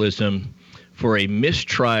colloquialism for a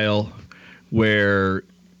mistrial where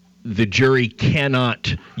the jury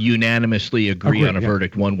cannot unanimously agree on a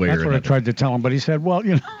verdict one way or another. That's what I tried to tell him, but he said, "Well,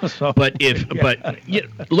 so." But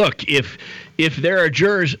look, if there are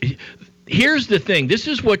jurors, here's the thing. This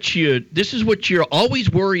is what you're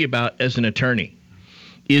always worry about as an attorney,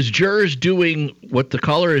 is jurors doing what the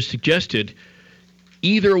caller has suggested.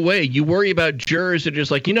 Either way, you worry about jurors that are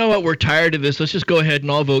just like, you know what, we're tired of this. Let's just go ahead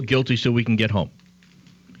and all vote guilty so we can get home.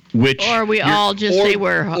 Or we all just say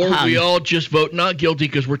we're hung. Or we all just vote not guilty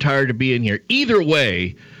because we're tired of being here. Either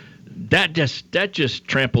way, that just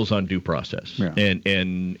tramples on due process. Yeah.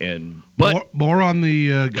 But more on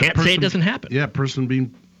the can't say it doesn't happen. Yeah, person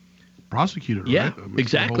being prosecutor. Yeah, right? I mean,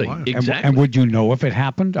 it's their whole exactly. life. Exactly. And would you know if it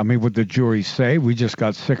happened? I mean, would the jury say, we just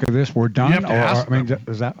got sick of this, we're done? You have to ask I mean, them.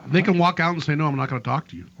 is that They can walk out and say, no, I'm not going to talk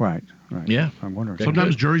to you. right? Yeah. I'm wondering.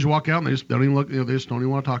 Sometimes juries walk out and they don't even look. They just don't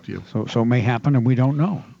even want to talk to you. So it may happen, and we don't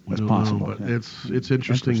know. We It's don't possible. know, but it's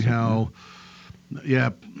interesting how,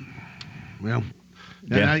 well,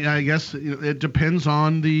 Yeah. and I guess it depends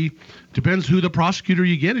who the prosecutor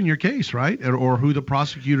you get in your case, right? Or who the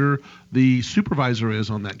prosecutor, the supervisor is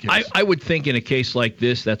on that case. I would think in a case like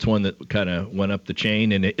this, that's one that kind of went up the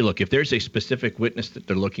chain. And look, if there's a specific witness that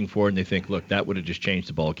they're looking for and they think, look, that would have just changed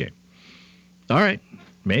the ball game. All right,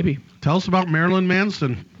 maybe. Tell us about Marilyn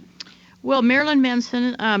Manson. Well, Marilyn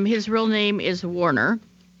Manson, his real name is Warner,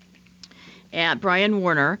 Brian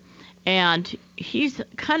Warner, and he's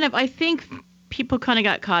kind of, I think people kind of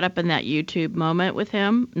got caught up in that YouTube moment with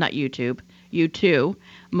him. Not YouTube, U2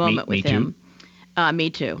 moment with him. Me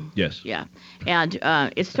Too. Yes. Yeah. And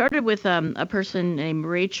it started with a person named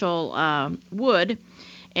Rachel Wood,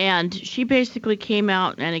 and she basically came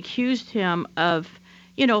out and accused him of,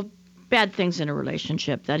 bad things in a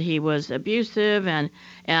relationship, that he was abusive and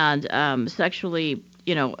sexually,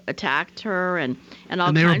 attacked her and all kinds of stuff.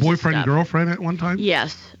 And they were boyfriend and girlfriend at one time?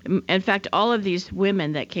 Yes. In fact, all of these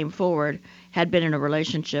women that came forward had been in a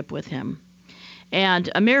relationship with him. And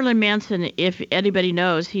Marilyn Manson, if anybody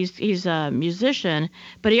knows, he's a musician,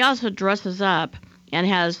 but he also dresses up and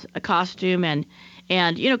has a costume and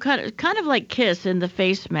kind of like Kiss in the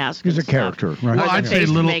face mask. He's a stuff. character, right? Well, I'd say a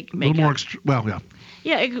little more makeup. yeah.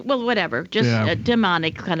 Yeah, well, whatever. Just a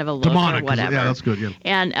demonic kind of a look Demonic, or whatever. yeah, that's good, yeah.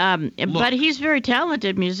 And but he's a very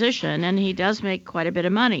talented musician, and he does make quite a bit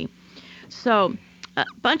of money. So a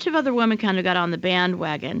bunch of other women kind of got on the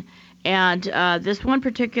bandwagon. And this one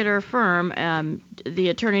particular firm, the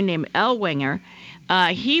attorney named Ellwanger,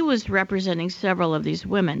 he was representing several of these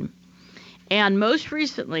women. And most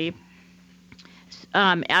recently,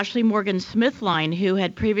 Ashley Morgan Smithline, who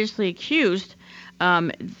had previously accused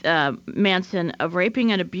Manson of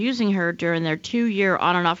raping and abusing her during their 2-year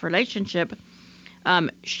on-and-off relationship,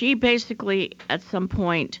 she basically at some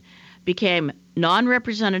point became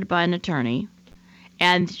non-represented by an attorney,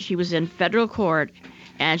 and she was in federal court,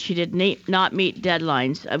 and she did not meet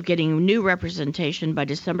deadlines of getting new representation by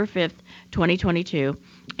December 5th, 2022,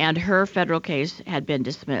 and her federal case had been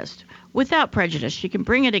dismissed without prejudice. She can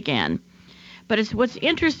bring it again. But what's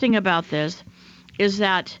interesting about this is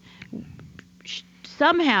that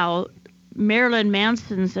somehow Marilyn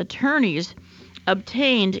Manson's attorneys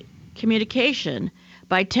obtained communication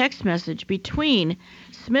by text message between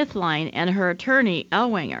Smithline and her attorney,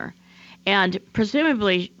 Ellwanger. And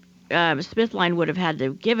presumably, Smithline would have had to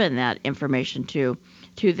have given that information to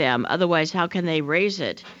them. Otherwise, how can they raise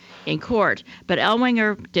it in court? But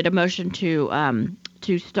Ellwanger did a motion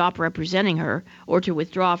to stop representing her or to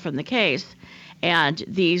withdraw from the case. And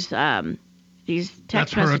these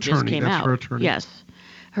text messages came out. Her attorney. Yes,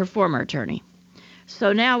 her former attorney.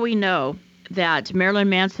 So now we know that Marilyn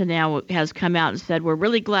Manson now has come out and said, we're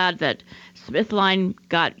really glad that Smithline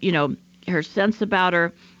got, her sense about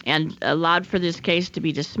her and allowed for this case to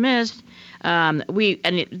be dismissed.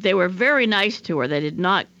 They were very nice to her. They did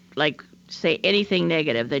not say anything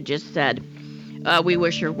negative. They just said, we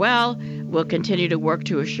wish her well. We'll continue to work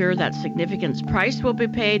to assure that significant price will be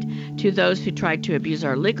paid to those who tried to abuse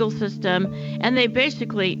our legal system. And they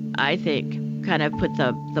basically, I think, kind of put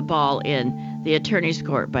the ball in the attorney's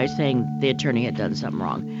court by saying the attorney had done something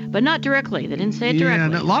wrong, but not directly. They didn't say it directly. Yeah,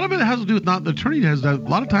 and a lot of it has to do with not the attorney has that. A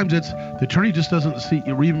lot of times it's the attorney just doesn't see,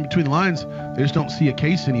 reading between the lines, they just don't see a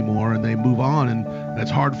case anymore and they move on, and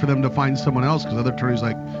it's hard for them to find someone else because other attorneys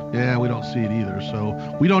yeah, we don't see it either. So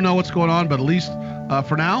we don't know what's going on, but at least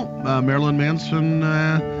for now, Marilyn Manson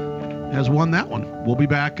has won that one. We'll be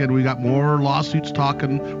back, and we got more lawsuits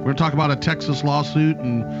talking. We're going to talk about a Texas lawsuit,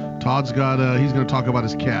 and Todd's got, he's going to talk about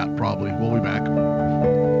his cat, probably. We'll be back.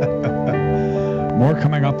 More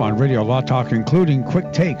coming up on Radio Law Talk, including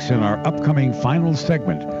quick takes in our upcoming final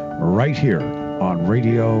segment, right here on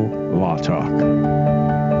Radio Law Talk.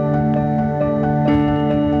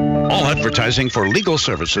 All advertising for legal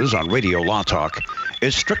services on Radio Law Talk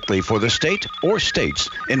is strictly for the state or states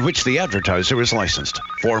in which the advertiser is licensed.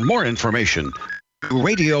 For more information,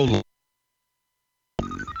 Radio.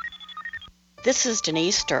 This is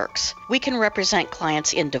Denise Dirks. We can represent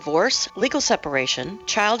clients in divorce, legal separation,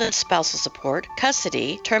 child and spousal support,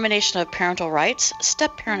 custody, termination of parental rights,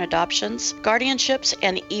 step-parent adoptions, guardianships,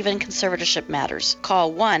 and even conservatorship matters.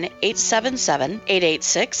 Call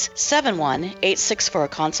 1-877-886-7186 for a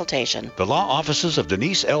consultation. The law offices of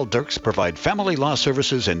Denise L. Dirks provide family law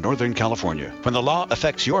services in Northern California. When the law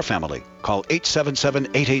affects your family, call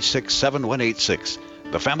 877-886-7186.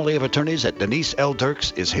 The family of attorneys at Denise L.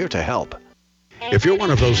 Dirks is here to help. If you're one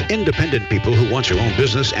of those independent people who wants your own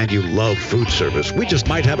business and you love food service, we just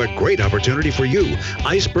might have a great opportunity for you.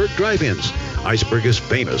 Iceberg Drive-Ins. Iceberg is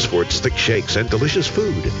famous for its thick shakes and delicious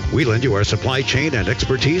food. We lend you our supply chain and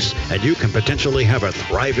expertise, and you can potentially have a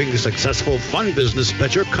thriving, successful, fun business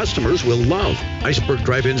that your customers will love. Iceberg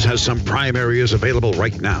Drive-Ins has some prime areas available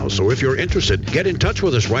right now, so if you're interested, get in touch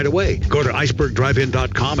with us right away. Go to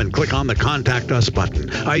icebergdrivein.com and click on the Contact Us button.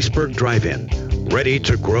 Iceberg Drive-In, ready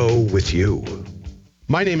to grow with you.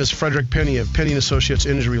 My name is Frederick Penny of Penny & Associates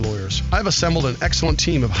Injury Lawyers. I've assembled an excellent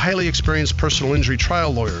team of highly experienced personal injury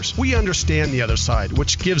trial lawyers. We understand the other side,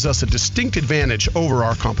 which gives us a distinct advantage over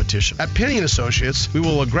our competition. At Penny & Associates, we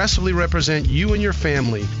will aggressively represent you and your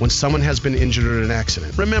family when someone has been injured in an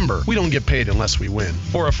accident. Remember, we don't get paid unless we win.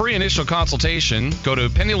 For a free initial consultation, go to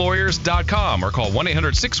pennylawyers.com or call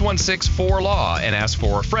 1-800-616-4LAW and ask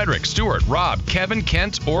for Frederick, Stuart, Rob, Kevin,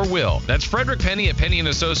 Kent, or Will. That's Frederick Penny at Penny &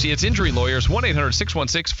 Associates Injury Lawyers, 1-800-616-4LAW.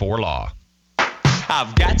 I've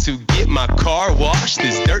got to get my car washed.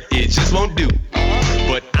 This dirt, it just won't do.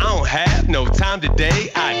 But I don't have no time today.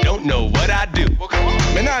 I don't know what I do.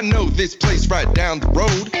 Man, I know this place right down the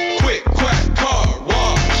road. Quick Quack Car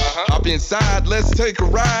Wash. Hop inside, let's take a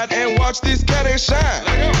ride and watch this cat and shine.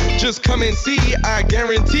 Just come and see, I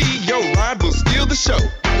guarantee your ride will steal the show.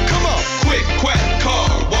 Come on, Quick Quack Car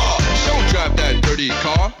Wash. Don't drive that dirty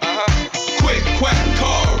car. Quick Quack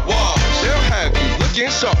Car Wash. They'll have you looking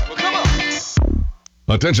sharp. Come on.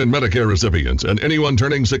 Attention Medicare recipients and anyone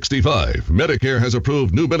turning 65. Medicare has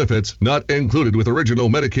approved new benefits not included with original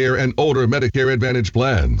Medicare and older Medicare Advantage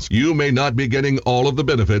plans. You may not be getting all of the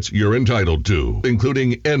benefits you're entitled to,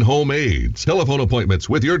 including in-home aids, telephone appointments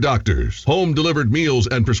with your doctors, home-delivered meals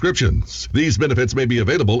and prescriptions. These benefits may be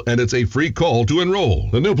available and it's a free call to enroll.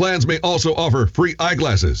 The new plans may also offer free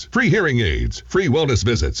eyeglasses, free hearing aids, free wellness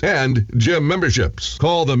visits, and gym memberships.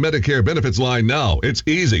 Call the Medicare benefits line now. It's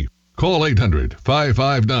easy. Call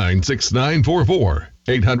 800-559-6944.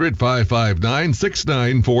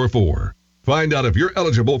 800-559-6944. Find out if you're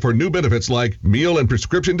eligible for new benefits like meal and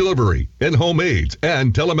prescription delivery, in-home aids,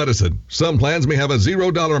 and telemedicine. Some plans may have a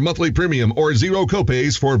 $0 monthly premium or zero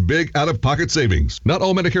copays for big out-of-pocket savings. Not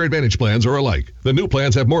all Medicare Advantage plans are alike. The new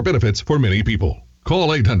plans have more benefits for many people. Call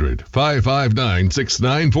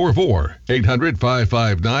 800-559-6944.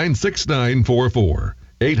 800-559-6944.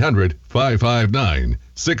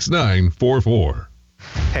 800-559-6944.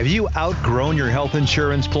 Have you outgrown your health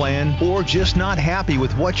insurance plan or just not happy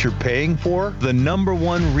with what you're paying for? The number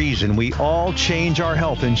one reason we all change our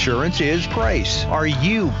health insurance is price. Are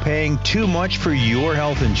you paying too much for your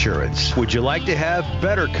health insurance? Would you like to have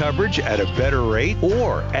better coverage at a better rate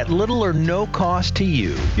or at little or no cost to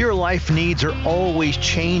you? Your life needs are always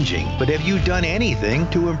changing, but have you done anything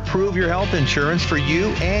to improve your health insurance for you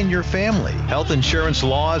and your family? Health insurance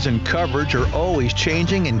laws and coverage are always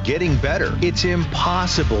changing and getting better. It's impossible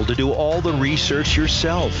to do all the research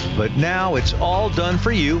yourself, but now it's all done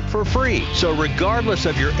for you for free. So regardless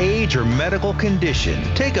of your age or medical condition,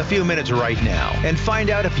 take a few minutes right now and find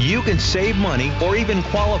out if you can save money or even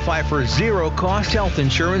qualify for zero-cost health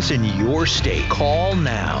insurance in your state. Call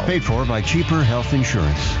now. Paid for by Cheaper Health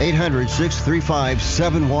Insurance.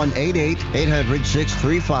 800-635-7188.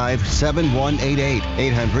 800-635-7188.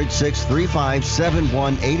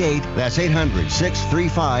 800-635-7188. That's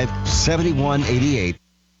 800-635-7188.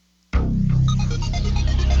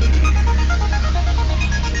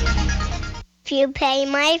 If you pay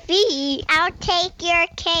my fee, I'll take your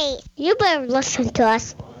case. You better listen to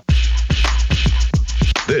us.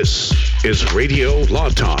 This is Radio Law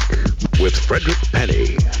Talk with Frederick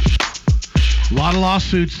Penny. A lot of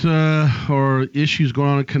lawsuits or issues going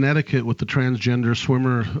on in Connecticut with the transgender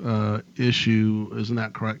swimmer issue. Isn't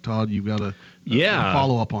that correct, Todd? You've got a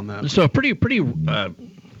follow up on that. So a pretty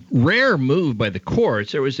rare move by the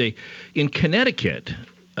courts. There was in Connecticut,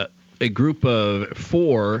 a group of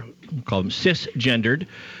 4, we'll call them cisgendered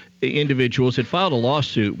individuals, had filed a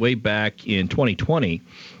lawsuit way back in 2020.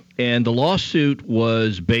 And the lawsuit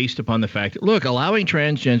was based upon the fact that, look, allowing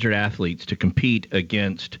transgender athletes to compete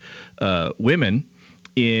against women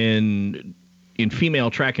in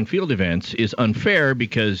female track and field events is unfair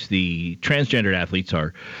because the transgendered athletes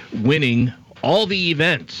are winning all the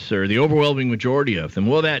events, or the overwhelming majority of them.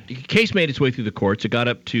 Well, that case made its way through the courts. It got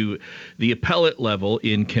up to the appellate level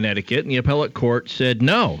in Connecticut, and the appellate court said,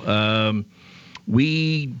 no,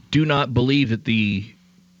 we do not believe that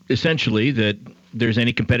that there's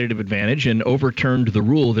any competitive advantage, and overturned the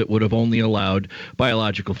rule that would have only allowed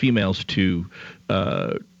biological females to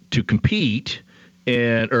compete,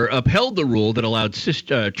 or upheld the rule that allowed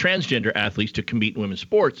transgender athletes to compete in women's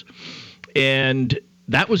sports. And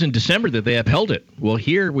that was in December that they upheld it. Well,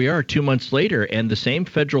 here we are 2 months later, and the same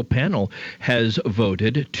federal panel has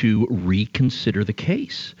voted to reconsider the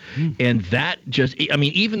case. And that just, I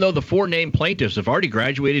mean, even though the 4 named plaintiffs have already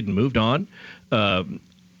graduated and moved on,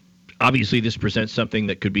 obviously this presents something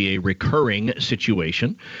that could be a recurring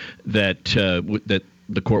situation that that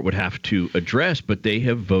the court would have to address, but they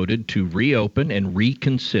have voted to reopen and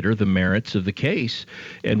reconsider the merits of the case,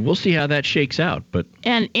 and we'll see how that shakes out. But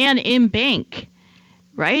and in bank,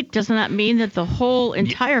 right? Doesn't that mean that the whole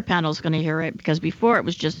entire panel is going to hear it? Because before it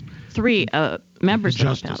was just 3 members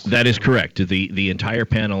of the panel. That is correct. The entire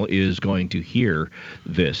panel is going to hear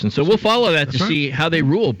this, and so we'll follow that to see how they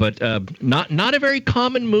rule. But not a very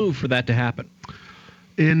common move for that to happen.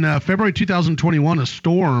 In February 2021, a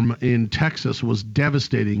storm in Texas was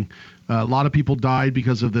devastating. A lot of people died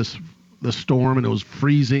because of the storm, and it was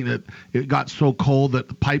freezing. It got so cold that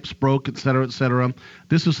the pipes broke, et cetera, et cetera.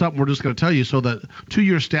 This is something we're just going to tell you. So that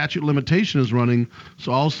 2-year statute limitation is running.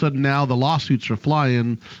 So all of a sudden now the lawsuits are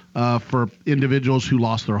flying for individuals who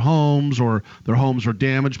lost their homes or their homes are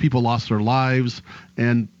damaged. People lost their lives,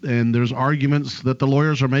 and there's arguments that the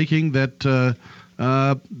lawyers are making that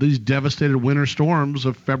these devastated winter storms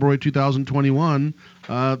of February 2021,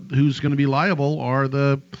 who's going to be liable are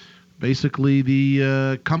basically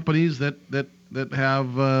the companies that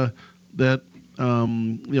have the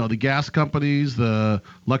gas companies, the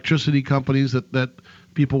electricity companies that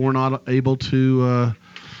people were not able to,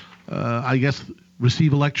 I guess,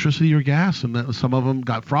 receive electricity or gas, and that some of them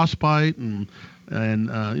got frostbite and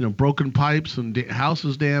broken pipes and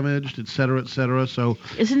houses damaged, et cetera, et cetera. So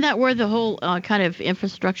isn't that where the whole kind of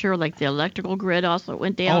infrastructure, like the electrical grid, also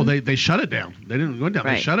went down? Oh, they shut it down. They didn't go down.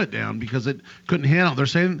 Right. They shut it down because it couldn't handle. They're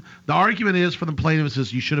saying the argument is for the plaintiffs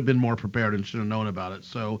is you should have been more prepared and should have known about it.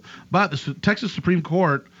 So, but the Texas Supreme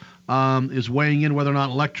Court is weighing in whether or not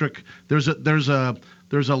electric. There's a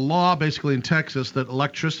law basically in Texas that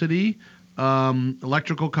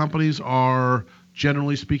electrical companies are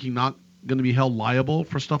generally speaking not going to be held liable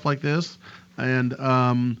for stuff like this, and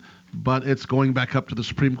but it's going back up to the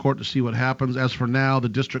Supreme Court to see what happens. As for now, the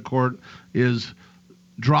district court is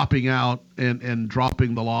dropping out and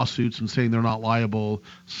dropping the lawsuits and saying they're not liable,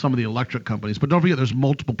 some of the electric companies. But don't forget, there's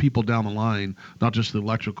multiple people down the line, not just the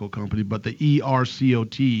electrical company, but the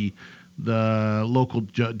ERCOT, the local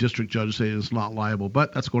district judge say is not liable.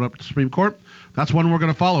 But that's going up to the Supreme Court. That's one we're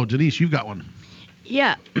going to follow. Denise, you've got one.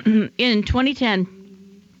 Yeah. In 2010,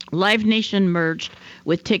 Live Nation merged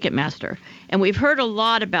with Ticketmaster, and we've heard a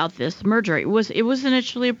lot about this merger. It was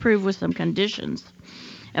initially approved with some conditions,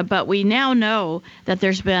 but we now know that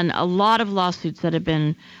there's been a lot of lawsuits that have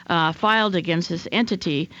been filed against this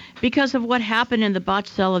entity because of what happened in the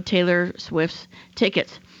botched sale of Taylor Swift's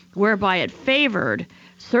tickets, whereby it favored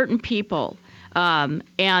certain people, and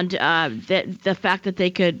the fact that they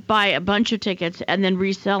could buy a bunch of tickets and then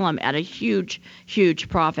resell them at a huge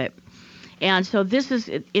profit. And so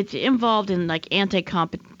it's involved in like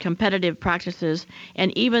anti-competitive practices,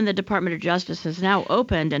 and even the Department of Justice has now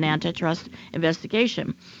opened an antitrust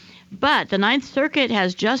investigation. But the Ninth Circuit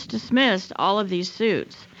has just dismissed all of these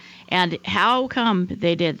suits. And how come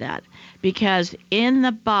they did that? Because in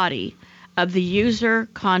the body of the user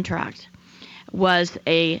contract was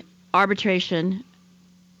a arbitration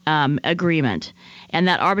agreement, and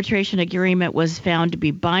that arbitration agreement was found to be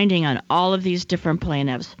binding on all of these different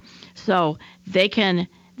plaintiffs. So they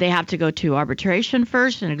have to go to arbitration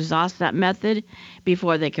first and exhaust that method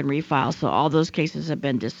before they can refile. So all those cases have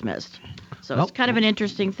been dismissed. So it's kind of an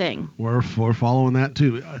interesting thing. We're following that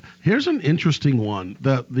too. Here's an interesting one: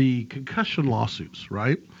 the concussion lawsuits,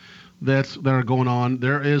 right? That are going on.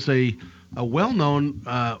 There is a well-known.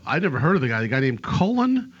 I never heard of the guy named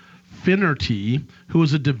Cullen Finnerty, who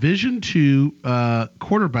was a Division II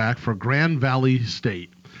quarterback for Grand Valley State.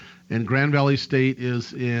 And Grand Valley State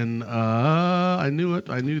is in, I knew it.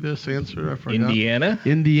 I knew this answer. I forgot.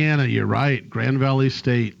 Indiana, you're right. Grand Valley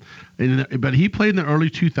State. But he played in the early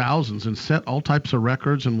 2000s and set all types of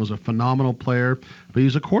records and was a phenomenal player. But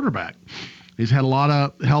he's a quarterback. He's had a lot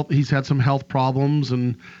of health. He's had some health problems,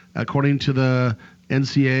 and according to the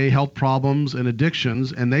NCAA, health problems and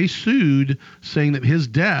addictions. And they sued, saying that his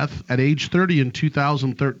death at age 30 in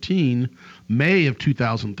 2013, May of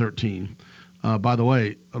 2013, by the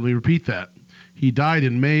way, let me repeat that. He died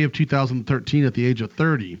in May of 2013 at the age of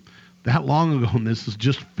 30. That long ago, and this is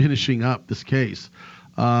just finishing up this case.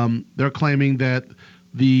 They're claiming that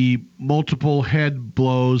the multiple head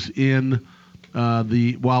blows in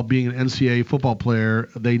while being an NCAA football player,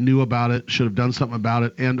 they knew about it, should have done something about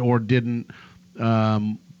it, and or didn't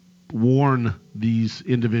warn these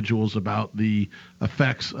individuals about the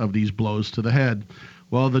effects of these blows to the head.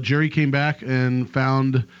 Well, the jury came back and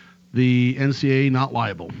found the NCAA not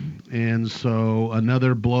liable. And so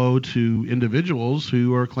another blow to individuals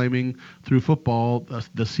who are claiming through football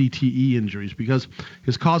the CTE injuries, because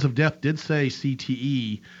his cause of death did say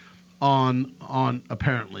CTE on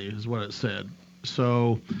apparently is what it said.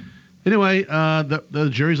 So anyway, the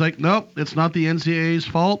jury's like, nope, it's not the NCAA's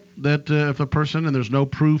fault that if the person, and there's no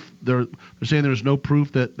proof, they're saying there's no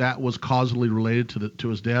proof that was causally related to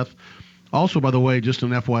his death. Also, by the way, just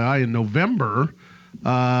an FYI, in November,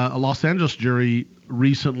 a Los Angeles jury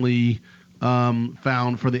recently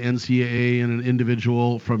found for the NCAA and an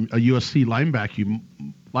individual from a USC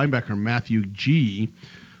linebacker Matthew G.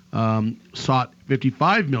 Sought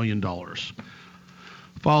 $55 million,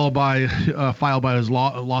 filed by his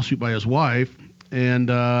lawsuit by his wife,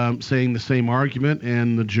 and saying the same argument.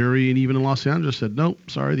 And the jury, and even in Los Angeles, said, nope,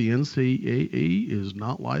 sorry, the NCAA is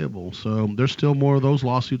not liable. So there's still more of those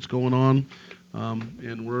lawsuits going on,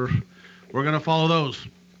 and we're going to follow those.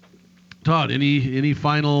 Todd, any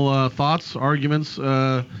final thoughts, arguments,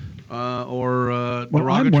 or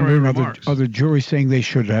derogatory remarks? Are the jury saying they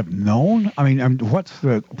should have known? I mean, what's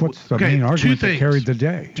the main argument that carried the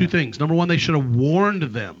day? Two things. Number one, they should have warned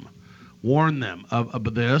them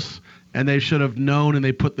of this, and they should have known, and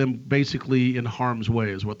they put them basically in harm's way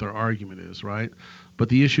is what their argument is, right? But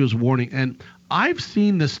the issue is warning. And I've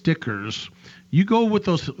seen the stickers. You go with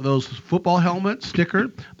those football helmet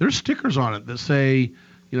sticker, there's stickers on it that say,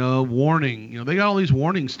 warning. They got all these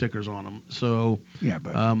warning stickers on them. So yeah,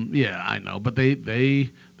 but yeah, I know. But they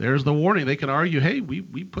there's the warning. They can argue, hey, we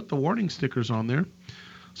put the warning stickers on there.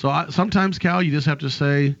 So sometimes, Cal, you just have to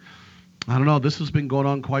say, I don't know. This has been going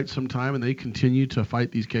on quite some time, and they continue to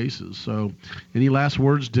fight these cases. So, any last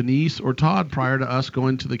words, Denise or Todd, prior to us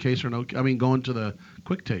going to the case or no? I mean, going to the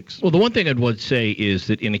quick takes. Well, the one thing I would say is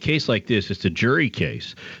that in a case like this, it's a jury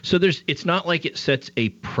case. So it's not like it sets a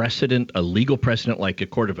precedent, a legal precedent like a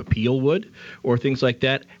court of appeal would, or things like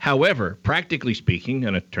that. However, practically speaking,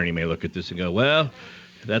 an attorney may look at this and go, well,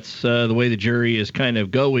 that's the way the jury is kind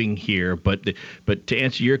of going here. But to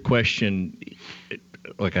answer your question,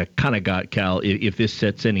 like I kind of got, Cal, if this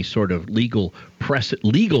sets any sort of legal precedent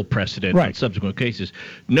right. in subsequent cases,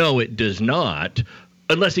 no, it does not,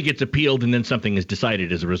 unless it gets appealed and then something is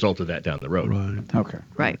decided as a result of that down the road. Right. Okay.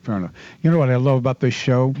 Right. Fair enough. You know what I love about this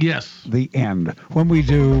show? Yes. The end. When we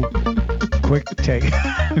do quick takes.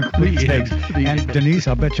 And Denise,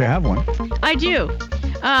 I'll bet you have one. I do.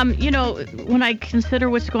 When I consider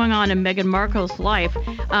what's going on in Meghan Markle's life,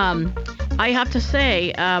 I have to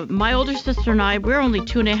say, my older sister and I, we're only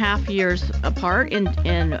 2.5 years apart in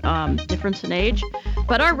difference in age,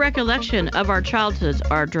 but our recollection of our childhoods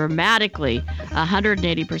are dramatically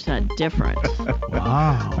 180% different.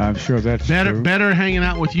 Wow. I'm sure that's true. Better hanging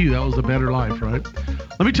out with you. That was a better life, right?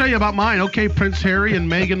 Let me tell you about mine. Okay, Prince Harry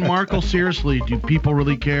and Meghan Markle, seriously, do people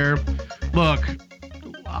really care? Look,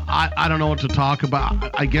 I don't know what to talk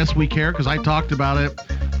about. I guess we care because I talked about it.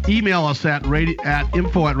 Email us at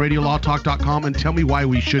info@radiolawtalk.com and tell me why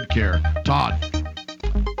we should care. Todd.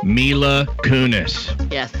 Mila Kunis.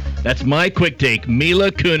 Yes. That's my quick take.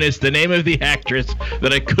 Mila Kunis, the name of the actress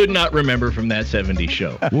that I could not remember from that 70s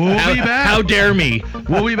show. We'll be back. How dare me?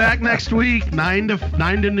 We'll be back next week, 9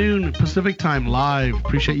 to noon Pacific time live.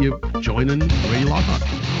 Appreciate you joining Radio Law Talk.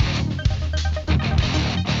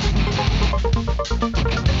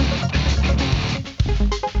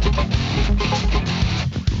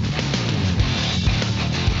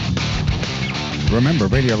 Remember,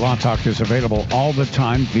 Radio Law Talk is available all the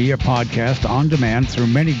time via podcast on demand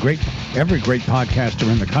through every great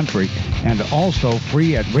podcaster in the country, and also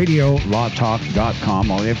free at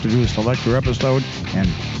radiolawtalk.com. All you have to do is select your episode, and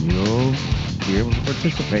you'll be able to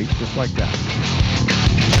participate just like that.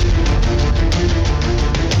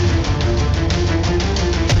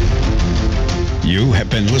 You have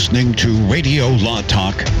been listening to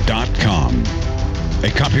radiolawtalk.com, a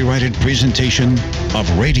copyrighted presentation of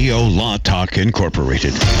Radio Law Talk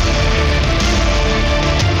Incorporated.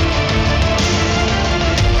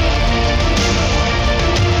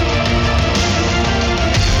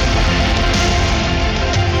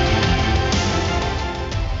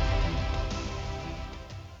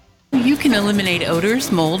 You can eliminate odors,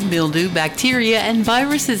 mold, mildew, bacteria, and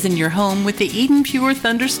viruses in your home with the Eden Pure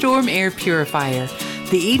Thunderstorm Air Purifier.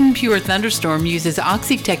 The Eden Pure Thunderstorm uses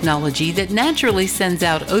Oxy technology that naturally sends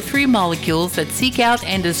out O3 molecules that seek out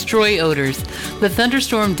and destroy odors. The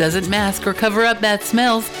Thunderstorm doesn't mask or cover up bad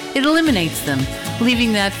smells, it eliminates them,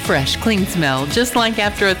 leaving that fresh, clean smell, just like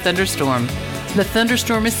after a thunderstorm. The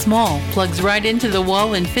Thunderstorm is small, plugs right into the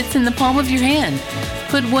wall, and fits in the palm of your hand.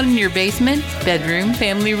 Put one in your basement, bedroom,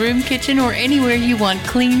 family room, kitchen, or anywhere you want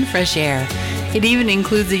clean, fresh air. It even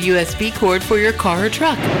includes a USB cord for your car or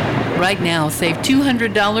truck. Right now, save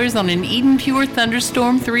 $200 on an Eden Pure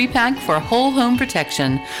Thunderstorm 3-pack for whole home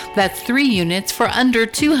protection. That's 3 units for under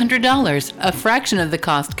 $200, a fraction of the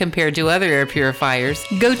cost compared to other air purifiers.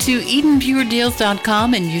 Go to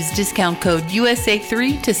EdenPureDeals.com and use discount code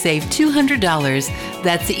USA3 to save $200.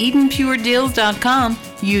 That's EdenPureDeals.com.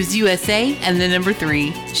 Use USA and the number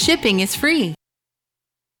 3. Shipping is free.